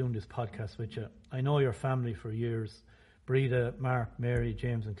privilege of doing this podcast with you. I know your family for years. Breda, Mark, Mary,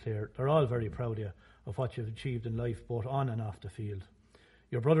 James and Claire, they're all very proud of you, of what you've achieved in life, both on and off the field.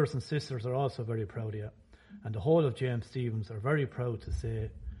 Your brothers and sisters are also very proud of you. And the whole of James Stephens are very proud to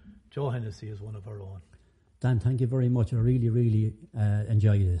say Joe Hennessy is one of our own. Dan, thank you very much. I really, really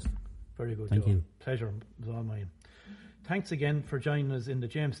enjoyed this. Very good, Thank Joe. you. Pleasure. It was all mine. Thanks again for joining us in the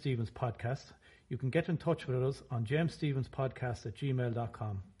James Stephens podcast. You can get in touch with us on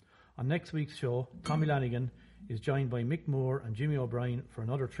jamesstephenspodcast@gmail.com. On next week's show, Tommy Lanigan is joined by Mick Moore and Jimmy O'Brien for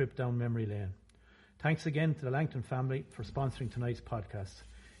another trip down memory lane. Thanks again to the Langton family for sponsoring tonight's podcast.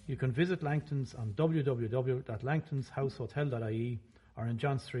 You can visit Langton's on www.langtonshousehotel.ie or in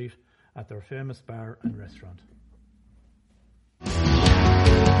John Street at their famous bar and restaurant.